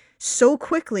on so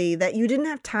quickly that you didn't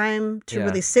have time to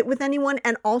really sit with anyone.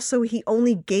 And also he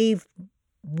only gave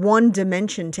one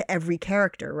dimension to every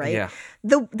character, right? Yeah.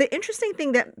 The interesting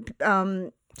thing that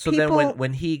so then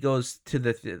when he goes to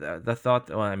the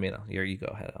thought, well, I mean, you go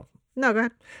ahead. No, go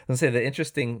ahead. I was gonna say the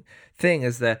interesting thing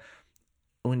is that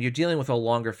when you're dealing with a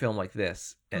longer film like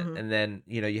this, and then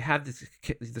you have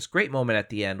this great moment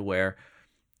at the end where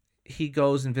he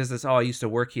goes and visits. Oh, I used to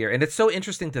work here, and it's so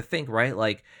interesting to think, right?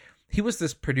 Like, he was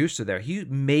this producer there. He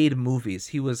made movies.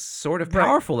 He was sort of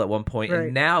powerful at one point,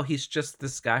 and now he's just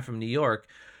this guy from New York.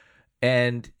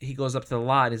 And he goes up to the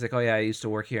lot, and he's like, "Oh yeah, I used to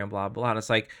work here," and blah blah. And it's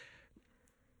like,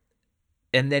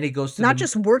 and then he goes to not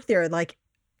just work there, like,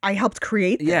 I helped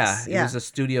create this. Yeah, he was a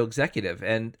studio executive,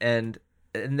 and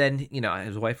then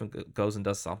his wife goes and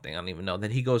does something I don't even know.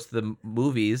 Then he goes to the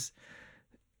movies,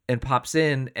 and pops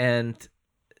in, and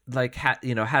like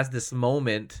has this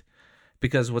moment.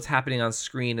 Because what's happening on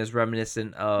screen is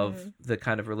reminiscent of the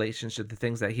kind of relationship, the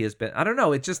things that he has been. I don't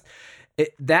know.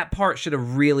 That part should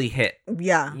have really hit.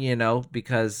 Yeah.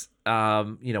 Because,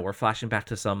 we're flashing back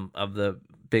to some of the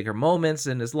bigger moments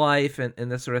in his life and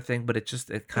this sort of thing. But it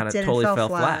kind of totally fell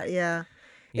flat. Yeah.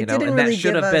 And that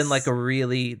should have been like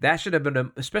that should have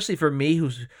been, especially for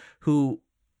me, who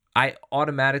I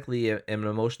automatically am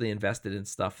emotionally invested in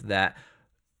stuff that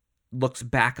looks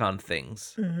back on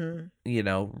things,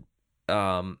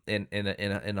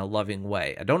 in a loving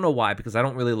way. I don't know why, because I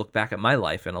don't really look back at my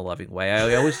life in a loving way.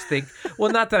 I always think,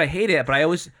 well, not that I hate it, but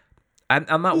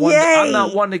I'm not one. I'm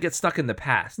not one to get stuck in the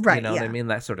past. Right, you know what I mean?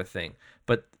 That sort of thing.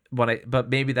 But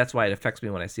maybe that's why it affects me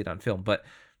when I see it on film. But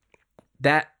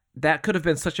that could have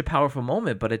been such a powerful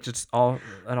moment, but it all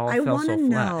fell so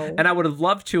flat. And I would have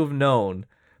loved to have known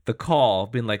the call,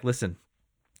 being like, listen,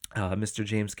 Mr.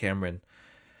 James Cameron,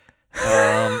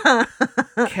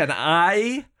 can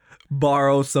I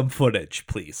borrow some footage,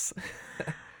 please?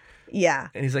 Yeah.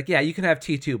 And he's like, yeah, you can have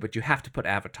T2, but you have to put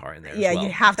Avatar in there as well. You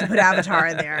have to put Avatar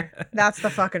in there. That's the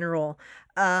fucking rule.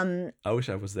 I wish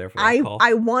I was there for that call.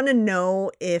 I want to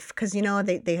know if, because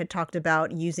they had talked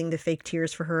about using the fake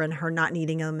tears for her and her not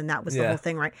needing them, and that was the whole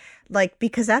thing, right? Like,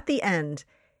 because at the end,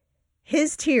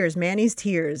 his tears, Manny's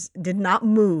tears, did not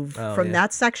move from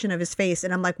that section of his face.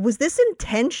 And I'm like, was this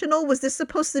intentional? Was this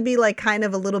supposed to be like kind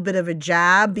of a little bit of a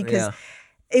jab? Because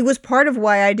it was part of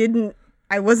why I didn't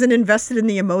I wasn't invested in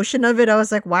the emotion of it. I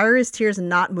was like, why are his tears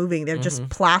not moving? They're just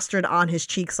plastered on his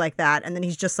cheeks like that. And then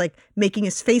he's just like making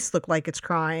his face look like it's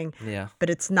crying. Yeah. But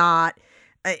it's not.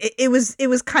 It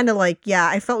was kind of like, yeah,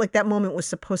 I felt like that moment was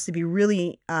supposed to be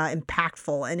really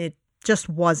impactful, and it just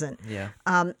wasn't. Yeah.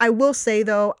 I will say,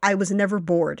 though, I was never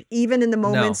bored. Even in the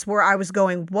moments where I was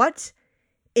going, what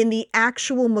in the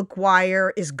actual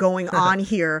Maguire is going on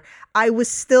here? I was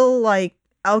still like,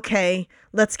 okay,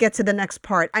 let's get to the next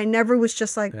part. I never was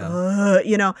just like,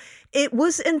 you know, it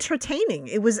was entertaining.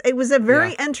 It was a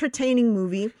very entertaining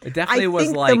movie. It definitely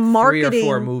was like 3 or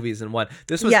 4 movies in one.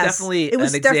 This was definitely an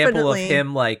example of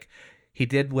him, like, he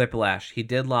did Whiplash, he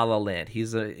did La La Land,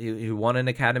 he won an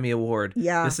Academy Award.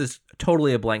 Yeah. This is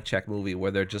totally a blank check movie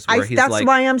where they're just that's like,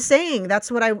 why I'm saying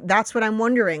that's what I'm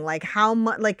wondering, like how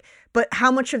much, like, but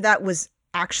how much of that was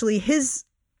actually his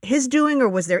doing, or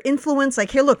was there influence?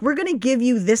 Like, here, look, we're going to give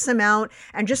you this amount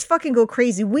and just fucking go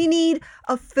crazy. We need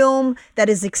a film that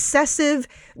is excessive.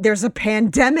 There's a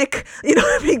pandemic, you know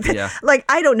what I mean? Yeah. Like,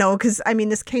 I don't know. 'Cause I mean,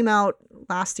 this came out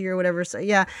last year or whatever. So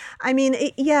yeah, I mean,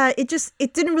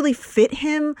 it didn't really fit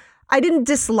him. I didn't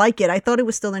dislike it. I thought it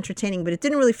was still entertaining, but it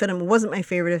didn't really fit him. It wasn't my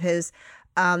favorite of his.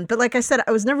 But like I said,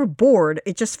 I was never bored.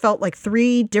 It just felt like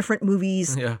 3 different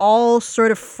movies, all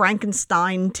sort of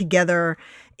Frankenstein together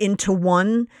into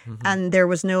one, and there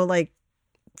was no like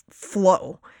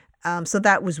flow. So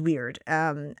that was weird.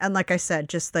 And like I said,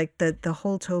 just like the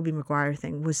whole Tobey Maguire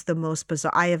thing was the most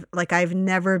bizarre. I've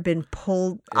never been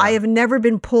pulled. I have never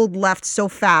been pulled left so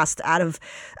fast out of.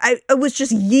 I was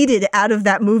just yeeted out of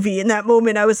that movie in that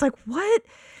moment. I was like, what?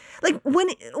 Like when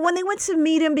they went to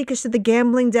meet him because of the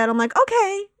gambling debt, I'm like,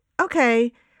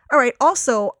 okay, all right.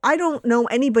 Also, I don't know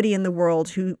anybody in the world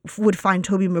who would find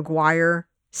Tobey Maguire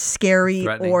scary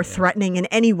or threatening in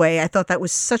any way. I thought that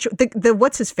was such the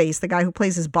what's his face, the guy who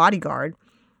plays his bodyguard.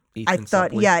 Ethan I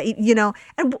thought, Suplee. you know,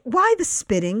 and why the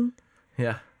spitting?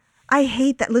 Yeah. I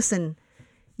hate that. Listen,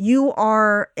 you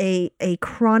are a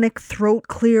chronic throat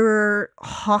clearer,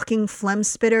 hawking phlegm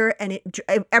spitter, and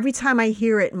every time I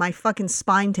hear it, my fucking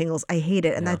spine tingles. I hate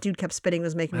it. And that dude kept spitting,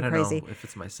 was making me crazy. I don't know if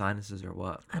it's my sinuses or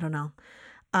what. I don't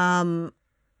know.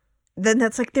 Then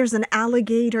that's like, there's an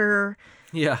alligator.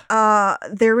 Yeah.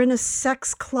 They're in a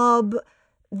sex club.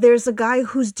 There's a guy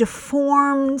who's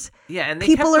deformed. Yeah, and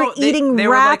people are eating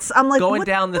rats. Were like I'm like, going what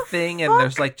down the thing, fuck? And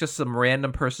there's like just some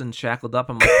random person shackled up.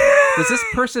 I'm like, does this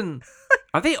person?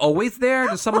 Are they always there?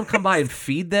 Does someone come by and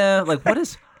feed them? Like, what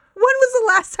is? When was the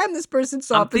last time this person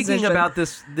saw? I'm thinking about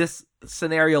this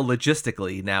scenario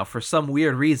logistically now for some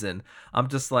weird reason. I'm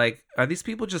just like, are these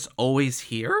people just always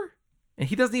here? And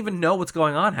he doesn't even know what's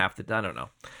going on half the time. I don't know.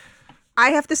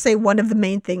 I have to say, one of the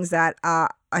main things that I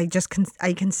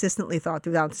consistently thought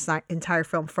throughout the entire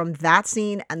film, from that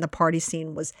scene and the party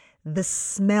scene, was the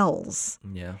smells.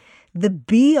 Yeah. The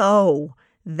BO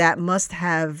that must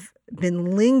have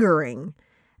been lingering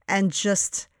and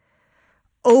just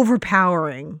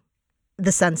overpowering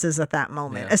the senses at that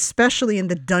moment, especially in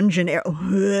the dungeon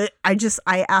area.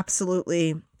 I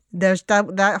absolutely... There's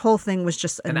that whole thing was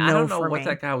just a no for me. And I don't know what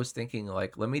that guy was thinking.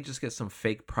 Like, let me just get some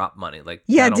fake prop money. Like,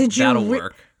 that'll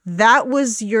work. That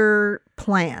was your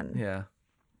plan. Yeah.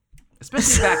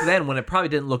 Especially back then when it probably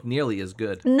didn't look nearly as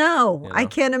good. No, you know? I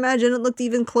can't imagine it looked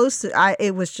even close to.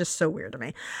 It was just so weird to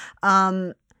me.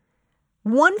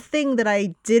 One thing that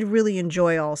I did really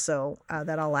enjoy also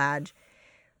that I'll add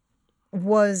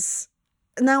was,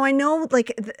 now I know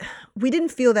like we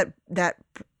didn't feel that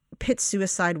Pitt's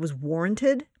suicide was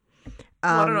warranted.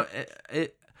 Well, I don't know.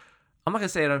 I'm not going to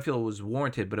say I don't feel it was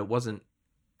warranted, but it wasn't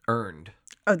earned.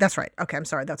 Oh, that's right. Okay, I'm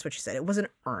sorry. That's what you said. It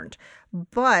wasn't earned.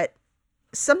 But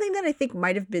something that I think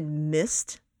might have been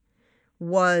missed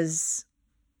was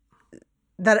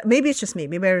that, maybe it's just me.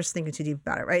 Maybe I was thinking too deep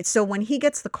about it, right? So when he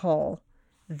gets the call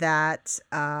that,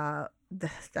 I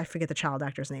forget the child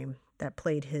actor's name that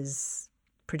played his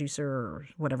producer or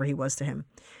whatever he was to him.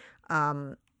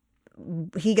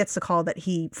 He gets the call that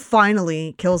he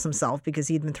finally kills himself because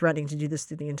he'd been threatening to do this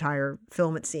through the entire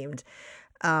film, it seemed.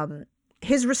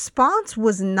 His response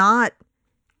was not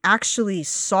actually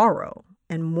sorrow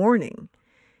and mourning.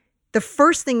 The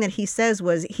first thing that he says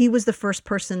was, he was the first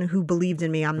person who believed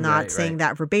in me. I'm not saying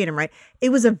that verbatim, right?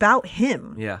 It was about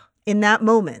him in that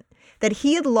moment. That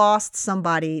he had lost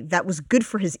somebody that was good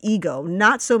for his ego,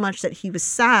 not so much that he was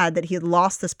sad that he had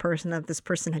lost this person, that this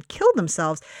person had killed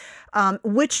themselves,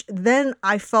 which then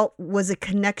I felt was a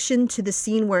connection to the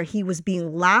scene where he was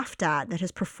being laughed at, that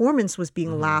his performance was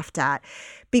being laughed at,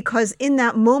 because in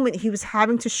that moment he was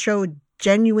having to show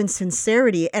genuine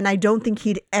sincerity, and I don't think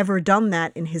he'd ever done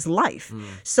that in his life.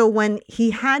 So when he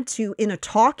had to, in a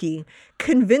talkie,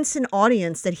 convince an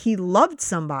audience that he loved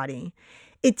somebody,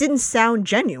 it didn't sound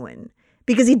genuine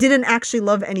because he didn't actually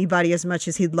love anybody as much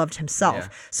as he loved himself. Yeah.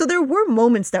 So there were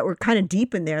moments that were kind of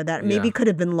deep in there that maybe could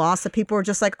have been lost, that people were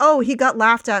just like, oh, he got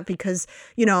laughed at because,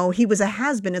 you know, he was a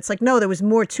has-been. It's like, no, there was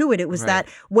more to it. It was that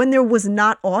when there was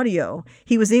not audio,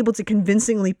 he was able to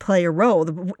convincingly play a role.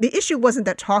 The issue wasn't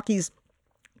that talkies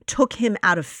took him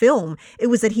out of film. It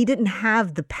was that he didn't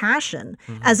have the passion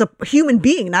as a human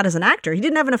being, not as an actor. He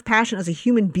didn't have enough passion as a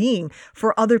human being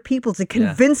for other people to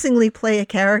convincingly play a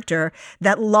character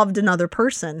that loved another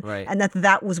person. Right. And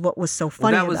that was what was so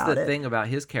funny about it. That was the thing about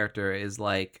his character is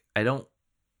like,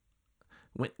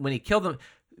 when he killed him,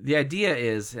 the idea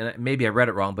is, and maybe I read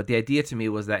it wrong, but the idea to me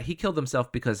was that he killed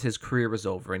himself because his career was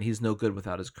over and he's no good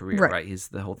without his career, right? He's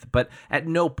the whole thing. But at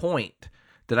no point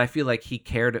did I feel like he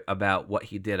cared about what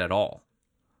he did at all.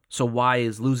 So why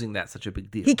is losing that such a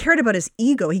big deal? He cared about his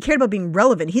ego. He cared about being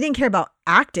relevant. He didn't care about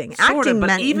acting. Acting but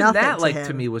meant even nothing that, to like, him.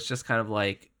 to me, was just kind of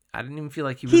like, I didn't even feel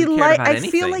like he really cared about anything.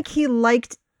 I feel like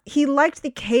he liked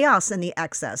the chaos and the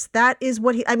excess. That is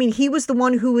what he was the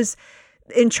one who was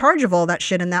in charge of all that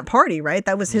shit in that party, right?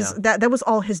 That was his, that was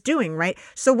all his doing, right?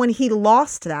 So when he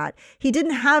lost that, he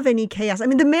didn't have any chaos. I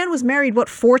mean, the man was married,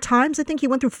 4 times? I think he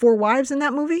went through 4 wives in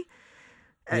that movie.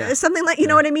 Something like, you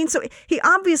know what I mean? So he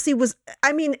obviously was,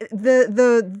 I mean,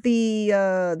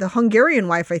 the Hungarian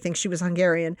wife, I think she was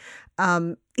Hungarian.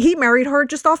 He married her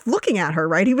just off looking at her,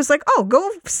 right? He was like, oh, go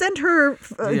send her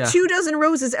 2 dozen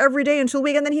roses every day until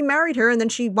week. And then he married her and then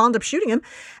she wound up shooting him.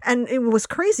 And it was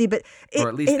crazy, but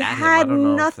it had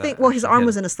nothing. Well, his arm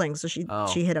was in a sling, so she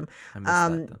hit him.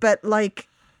 But like,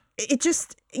 it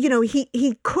just, you know,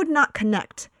 he could not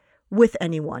connect with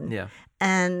anyone. Yeah.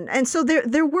 And so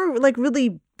there were like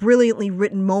really brilliantly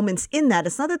written moments in that.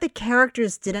 It's not that the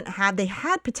characters they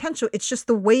had potential. It's just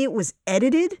the way it was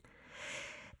edited.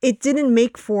 It didn't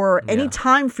make for any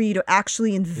time for you to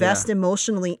actually invest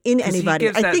emotionally in anybody.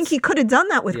 I think he could have done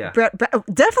that with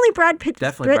definitely Brad Pitt.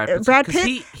 Brad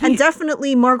Pitt and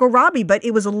definitely Margot Robbie, but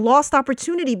it was a lost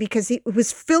opportunity because he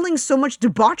was filling so much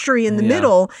debauchery in the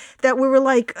middle that we were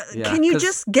like, can you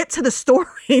just get to the story,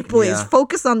 please? Yeah.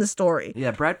 Focus on the story. Yeah,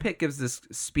 Brad Pitt gives this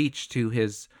speech to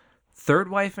his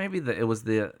third wife, maybe it was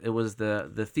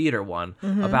the theater one,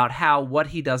 about how what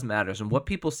he does matters and what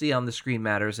people see on the screen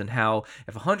matters, and how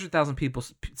if 100,000 people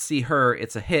see her,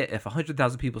 it's a hit. If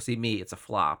 100,000 people see me, it's a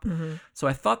flop. So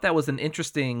I thought that was an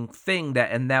interesting thing,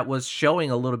 that was showing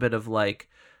a little bit of like,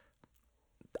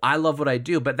 I love what I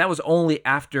do, but that was only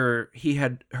after he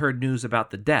had heard news about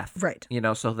the death, right? You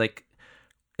know, so like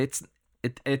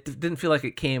It didn't feel like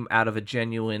it came out of a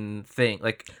genuine thing.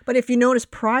 But if you notice,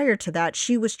 prior to that,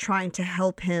 she was trying to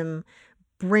help him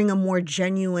bring a more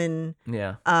genuine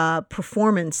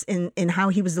performance in how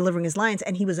he was delivering his lines,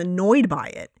 and he was annoyed by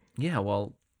it. Yeah,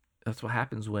 well, that's what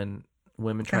happens when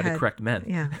women try to correct men.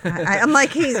 Yeah, I'm like,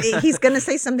 he's going to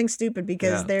say something stupid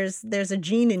because there's a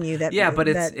gene in you that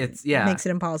makes it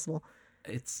impossible.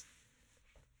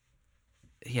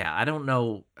 Yeah, I don't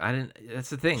know.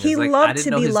 That's the thing. He loved to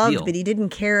be loved, but he didn't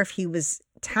care if he was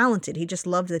talented. He just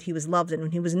loved that he was loved, and when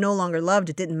he was no longer loved,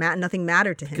 it didn't matter. Nothing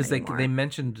mattered to him because they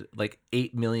mentioned like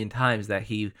 8 million times that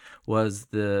he was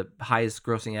the highest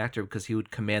grossing actor because he would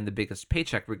command the biggest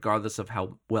paycheck regardless of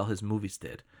how well his movies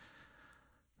did.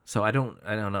 So I don't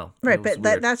know. Right, but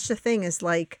that's the thing is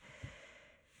like,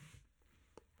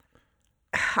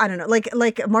 I don't know,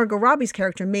 like Margot Robbie's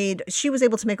character she was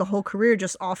able to make a whole career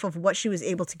just off of what she was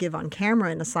able to give on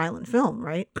camera in a silent film,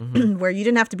 right? Where you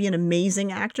didn't have to be an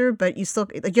amazing actor, but you still,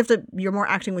 like, you're more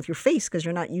acting with your face because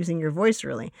you're not using your voice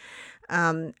really.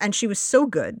 And she was so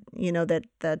good, you know,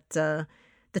 that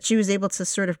she was able to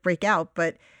sort of break out.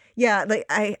 But yeah, like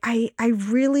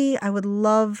I would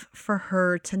love for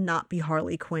her to not be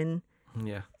Harley Quinn.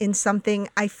 Yeah. In something,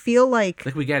 I feel like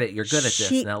we get it. You're good at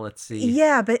this. Now let's see.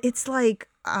 Yeah, but it's like,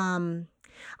 I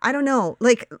don't know.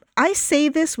 Like, I say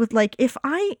this with like, if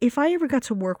I ever got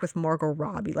to work with Margot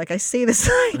Robbie, like I say this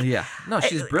like, no,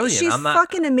 she's brilliant. She's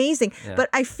fucking amazing. Yeah. But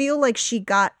I feel like she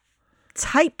got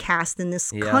typecast in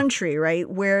this country, right?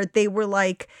 Where they were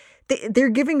like, they're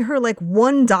giving her like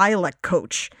one dialect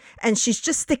coach and she's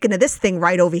just sticking to this thing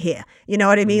right over here. You know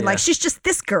what I mean? Yeah. Like, she's just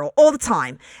this girl all the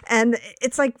time. And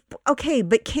it's like, okay,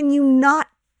 but can you not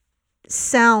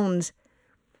sound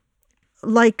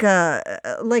like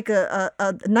a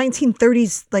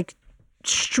 1930s like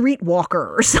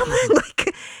streetwalker or something?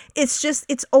 Like, it's just,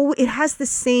 it has the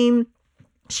same.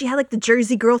 She had like the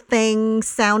Jersey Girl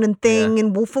sound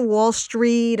and Wolf of Wall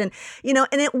Street, and you know,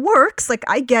 and it works. Like,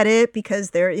 I get it because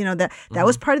they're, you know, that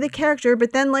was part of the character.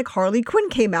 But then like Harley Quinn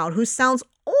came out, who sounds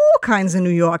all kinds of New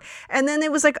York. And then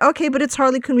it was like, okay, but it's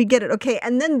Harley Quinn, we get it. Okay.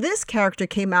 And then this character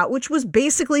came out, which was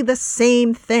basically the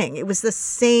same thing. It was the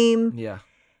same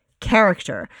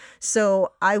character.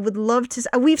 So I would love to,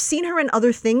 we've seen her in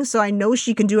other things, so I know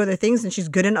she can do other things and she's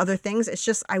good in other things. It's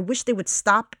just, I wish they would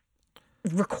stop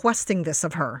requesting this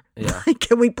of her. Yeah.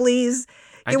 Can we please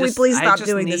stop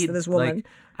doing this to this woman? Like,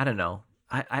 I don't know.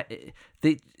 I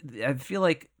feel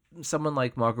like someone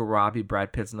like Margot Robbie,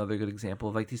 Brad Pitt's another good example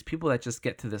of like these people that just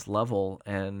get to this level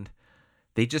and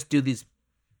they just do these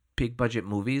big budget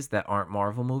movies that aren't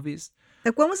Marvel movies.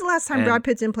 Like, when was the last time Brad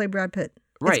Pitt didn't play Brad Pitt?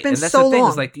 Right, it's been and that's so the thing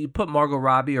long. is like you put Margot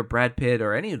Robbie or Brad Pitt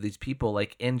or any of these people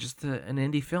like in just an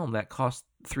indie film that costs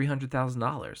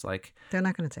 $300,000. Like, they're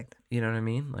not going to take that. You know what I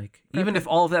mean? Like, even if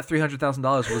all of that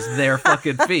 $300,000 was their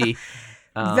fucking fee.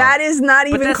 That is not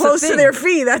even close to their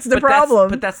fee. That's the problem.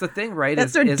 But that's the thing, right?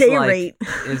 That's their day rate.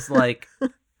 Is like,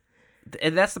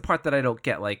 and that's the part that I don't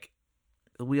get. Like,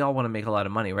 we all want to make a lot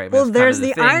of money, right? Well, there's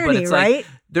the irony, right? Like,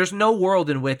 there's no world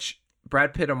in which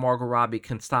Brad Pitt or Margot Robbie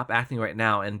can stop acting right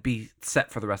now and be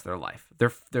set for the rest of their life.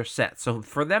 They're set. So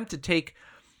for them to take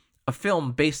a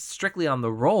film based strictly on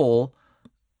the role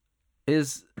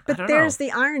is, but there's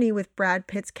the irony with Brad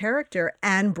Pitt's character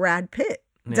and Brad Pitt.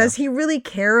 Yeah. Does he really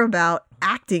care about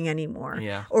acting anymore?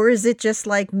 Yeah. Or is it just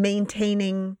like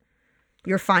maintaining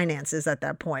your finances at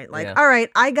that point? Like, Yeah. all right,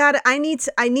 I need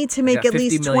to make at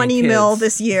least 20 mil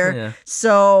this year. Yeah.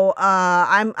 So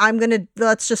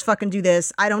let's just fucking do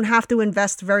this. I don't have to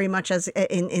invest very much as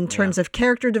in terms of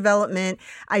character development.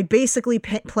 I basically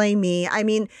play me. I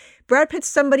mean, Brad Pitt's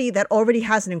somebody that already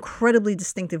has an incredibly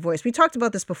distinctive voice. We talked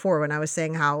about this before when I was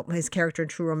saying how his character in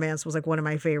True Romance was like one of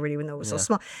my favorite, even though it was so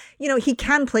small. You know, he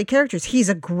can play characters. He's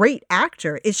a great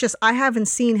actor. It's just I haven't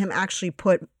seen him actually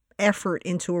put effort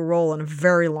into a role in a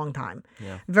very long time.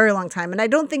 Very long time. And I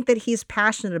don't think that he's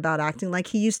passionate about acting like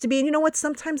he used to be. And you know what?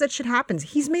 Sometimes that shit happens.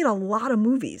 He's made a lot of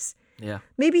movies. Yeah.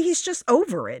 Maybe he's just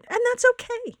over it, and that's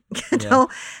okay. You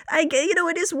know,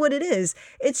 it is what it is.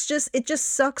 It just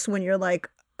sucks when you're like,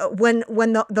 when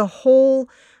the whole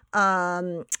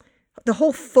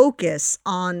focus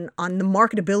on the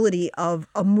marketability of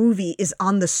a movie is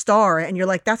on the star, and you're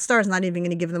like, that star is not even going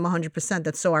to give them 100%.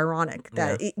 That's so ironic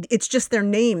that it's just their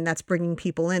name that's bringing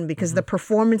people in, because the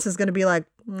performance is going to be like,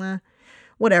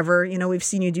 whatever. You know, we've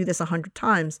seen you do this 100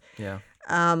 times. Yeah.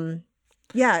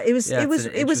 It was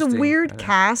a weird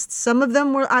cast. Some of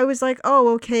them I was like,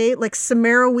 oh, okay. Like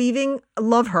Samara Weaving,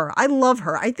 love her. I love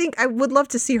her. I think I would love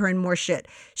to see her in more shit.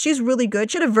 She's really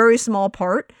good. She had a very small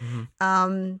part.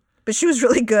 But she was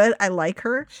really good. I like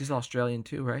her. She's Australian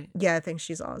too, right? Yeah, I think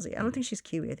she's Aussie. I don't think she's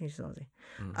Kiwi. I think she's Aussie.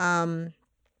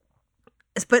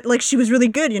 But like, she was really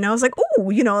good. You know, I was like, oh,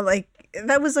 you know, like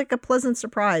that was like a pleasant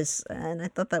surprise, and I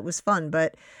thought that was fun.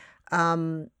 But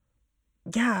Did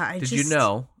you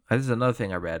know? This is another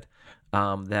thing I read,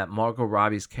 that Margot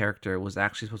Robbie's character was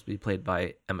actually supposed to be played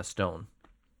by Emma Stone.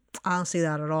 I don't see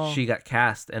that at all. She got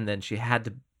cast, and then she had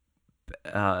to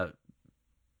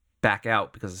back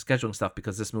out because of scheduling stuff,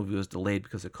 because this movie was delayed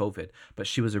because of COVID. But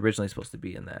she was originally supposed to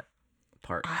be in that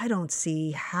part. I don't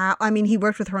see how. I mean, he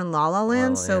worked with her in La La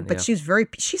Land, but she's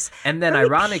and then very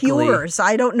ironically pure, so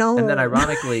I don't know. And then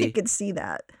ironically, you could see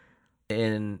that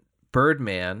in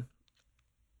Birdman,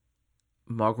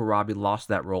 Margot Robbie lost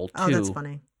that role to that's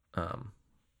funny.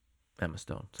 Emma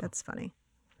Stone. So. That's funny.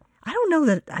 I don't know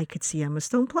that I could see Emma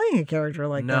Stone playing a character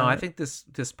like that. No, I think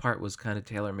this part was kind of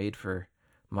tailor made for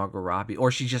Margot Robbie,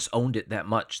 or she just owned it that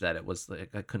much that it was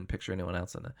like I couldn't picture anyone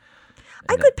else in it.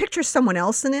 I could picture someone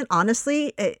else in it.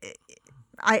 Honestly,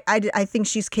 I think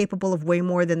she's capable of way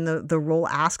more than the role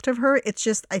asked of her. It's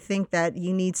just I think that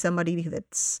you need somebody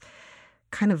that's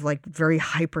kind of like very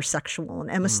hypersexual,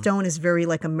 and Emma Stone is very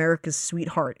like America's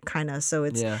sweetheart kind of. So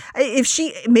it's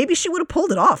maybe she would have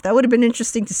pulled it off. That would have been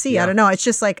interesting to see. I don't know. It's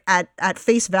just like at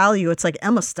face value, it's like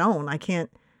Emma Stone. I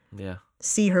can't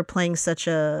see her playing such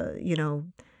a, you know,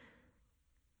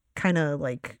 kind of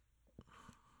like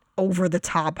over the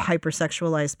top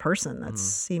hypersexualized person. That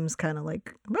seems kind of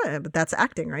like, but that's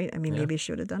acting, right? I mean, maybe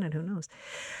she would have done it. Who knows?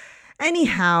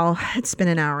 Anyhow, it's been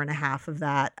an hour and a half of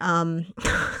that. Well,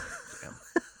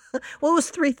 it was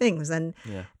 3 things, and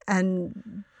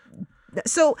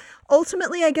so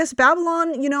ultimately, I guess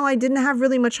Babylon, you know, I didn't have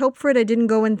really much hope for it. I didn't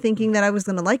go in thinking that I was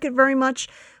going to like it very much,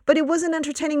 but it was an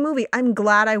entertaining movie. I'm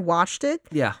glad I watched it.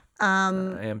 Yeah, I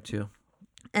am too.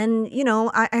 And, you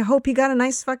know, I hope he got a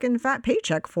nice fucking fat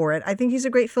paycheck for it. I think he's a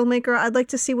great filmmaker. I'd like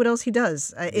to see what else he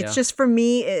does. It's just, for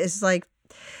me, it's like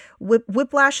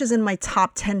Whiplash is in my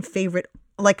top 10 favorite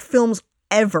like films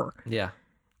ever. Yeah.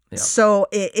 So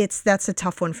that's a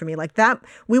tough one for me. Like that,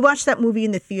 we watched that movie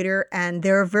in the theater, and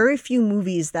there are very few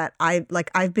movies that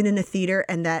I've been in a theater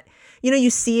and that,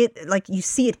 you see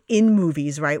it in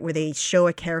movies, right? Where they show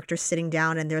a character sitting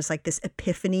down and there's like this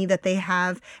epiphany that they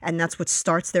have, and that's what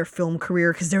starts their film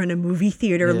career because they're in a movie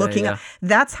theater looking up.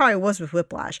 That's how I was with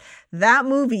Whiplash. That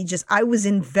movie, I was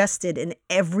invested in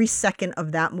every second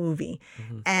of that movie.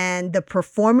 Mm-hmm. And the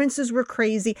performances were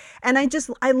crazy. And I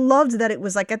loved that it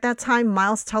was like, at that time,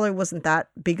 Miles Teller wasn't that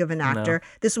big of an actor. No.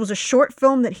 This was a short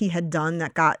film that he had done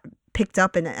that got picked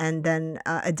up and then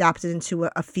adapted into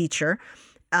a feature.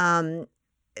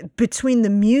 Between the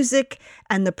music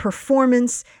and the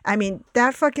performance, I mean,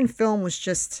 that fucking film was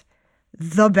just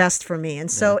the best for me. And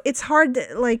so it's hard to,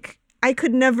 like, I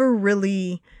could never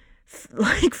really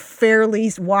fairly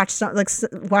watch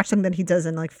something that he does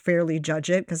and like fairly judge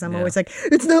it, because I'm always like,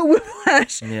 it's not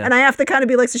Whiplash, and I have to kind of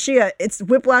be like, Sashia, it's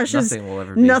Whiplash.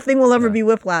 Nothing will ever be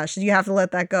Whiplash. You have to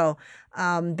let that go.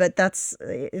 But that's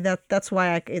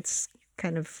why it's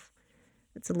kind of,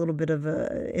 it's a little bit of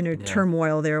a inner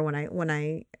turmoil there when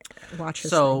I watch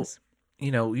his things.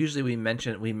 Usually we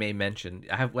may mention.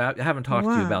 I haven't talked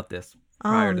to you about this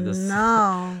prior to this.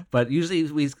 No. But usually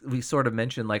we sort of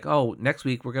mention like, oh, next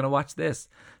week we're gonna watch this.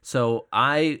 So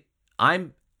I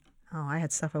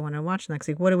had stuff I want to watch next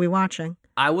week. What are we watching?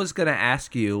 I was gonna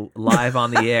ask you live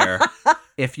on the air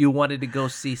if you wanted to go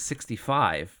see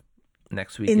 65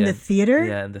 next weekend. In the theater?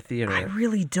 Yeah, in the theater. I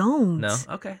really don't. No?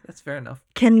 Okay, that's fair enough.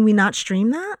 Can we not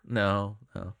stream that? No.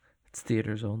 It's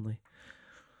theaters only.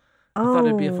 I thought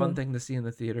it'd be a fun thing to see in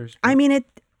the theaters. But... I mean,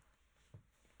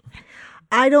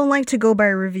 I don't like to go by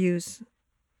reviews,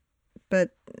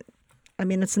 but I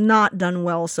mean, it's not done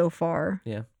well so far.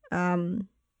 Yeah.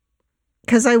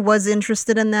 Because I was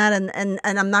interested in that, and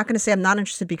I'm not going to say I'm not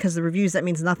interested because the reviews, that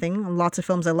means nothing. Lots of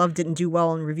films I love didn't do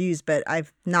well in reviews, but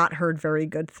I've not heard very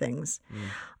good things.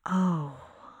 Oh,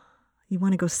 you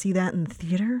want to go see that in the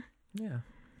theater? Yeah.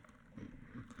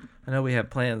 I know we have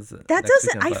plans. That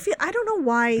doesn't. I don't know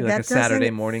why that like doesn't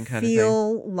Saturday morning kind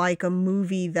feel of thing. Like a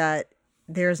movie that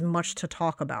there's much to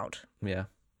talk about. Yeah.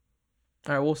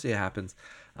 All right, we'll see what happens.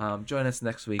 Join us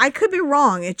next week. I could be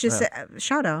wrong. It just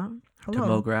shout out.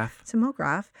 Hello. To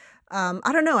Mograph.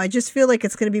 I don't know. I just feel like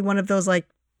it's going to be one of those like,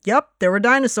 yep, there were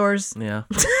dinosaurs. Yeah.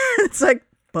 It's like,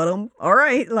 but all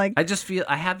right. Like, I just feel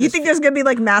I have. You think there's going to be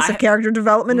like massive character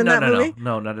development in that movie?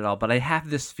 No, not at all. But I have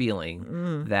this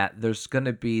feeling that there's going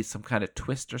to be some kind of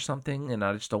twist or something, and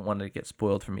I just don't want it to get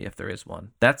spoiled for me if there is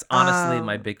one. That's honestly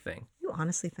my big thing. You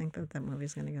honestly think that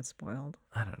movie's going to get spoiled?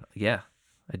 I don't know. Yeah,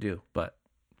 I do. But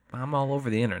I'm all over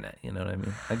the internet. You know what I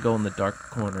mean? I go in the dark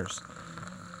corners.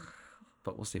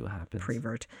 But we'll see what happens.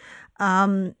 Prevert.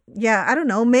 Yeah, I don't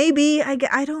know. Maybe I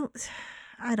don't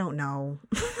know.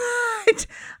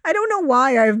 I don't know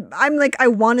why I'm like, I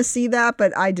want to see that,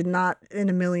 but I did not in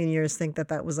a million years think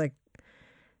that was like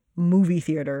movie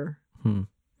theater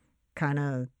kind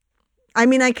of. I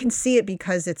mean, I can see it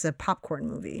because it's a popcorn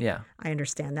movie. Yeah. I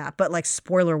understand that. But like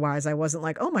spoiler wise, I wasn't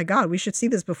like, oh my God, we should see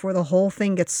this before the whole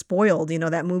thing gets spoiled. You know,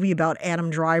 that movie about Adam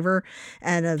Driver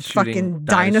and fucking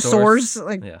dinosaurs.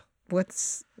 Like, and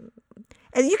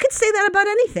you could say that about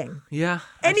anything. Yeah.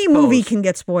 Any movie can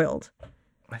get spoiled.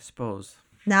 I suppose.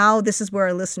 Now, this is where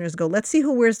our listeners go, let's see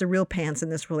who wears the real pants in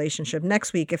this relationship.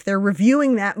 Next week, if they're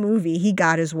reviewing that movie, he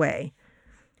got his way.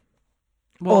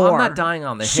 Well, I'm not dying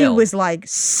on the hill. She was like,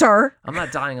 sir. I'm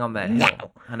not dying on that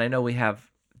hill. And I know we have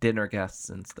dinner guests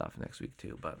and stuff next week,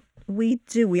 too. But we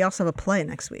do. We also have a play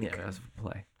next week. Yeah, we have a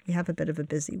play. We have a bit of a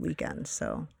busy weekend,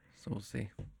 so we'll see.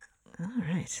 All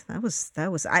right. That was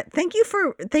thank you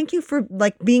for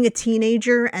like being a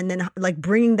teenager and then like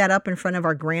bringing that up in front of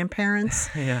our grandparents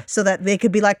so that they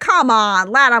could be like, come on,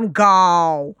 let them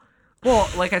go. Well,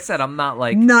 like I said, I'm not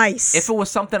like nice. If it was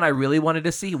something I really wanted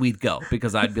to see, we'd go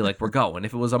because I'd be like, we're going.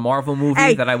 If it was a Marvel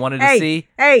movie that I wanted to see,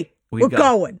 we're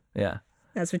going. Yeah.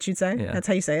 That's what you'd say? Yeah. That's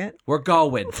how you say it? We're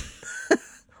going.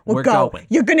 we're going.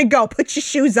 You're going to go. Put your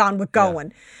shoes on. We're going.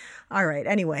 Yeah. All right.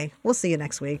 Anyway, we'll see you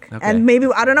next week. Okay. And maybe,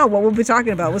 I don't know what we'll be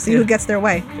talking about. We'll see who gets their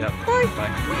way. Yep. Bye.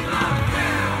 Bye.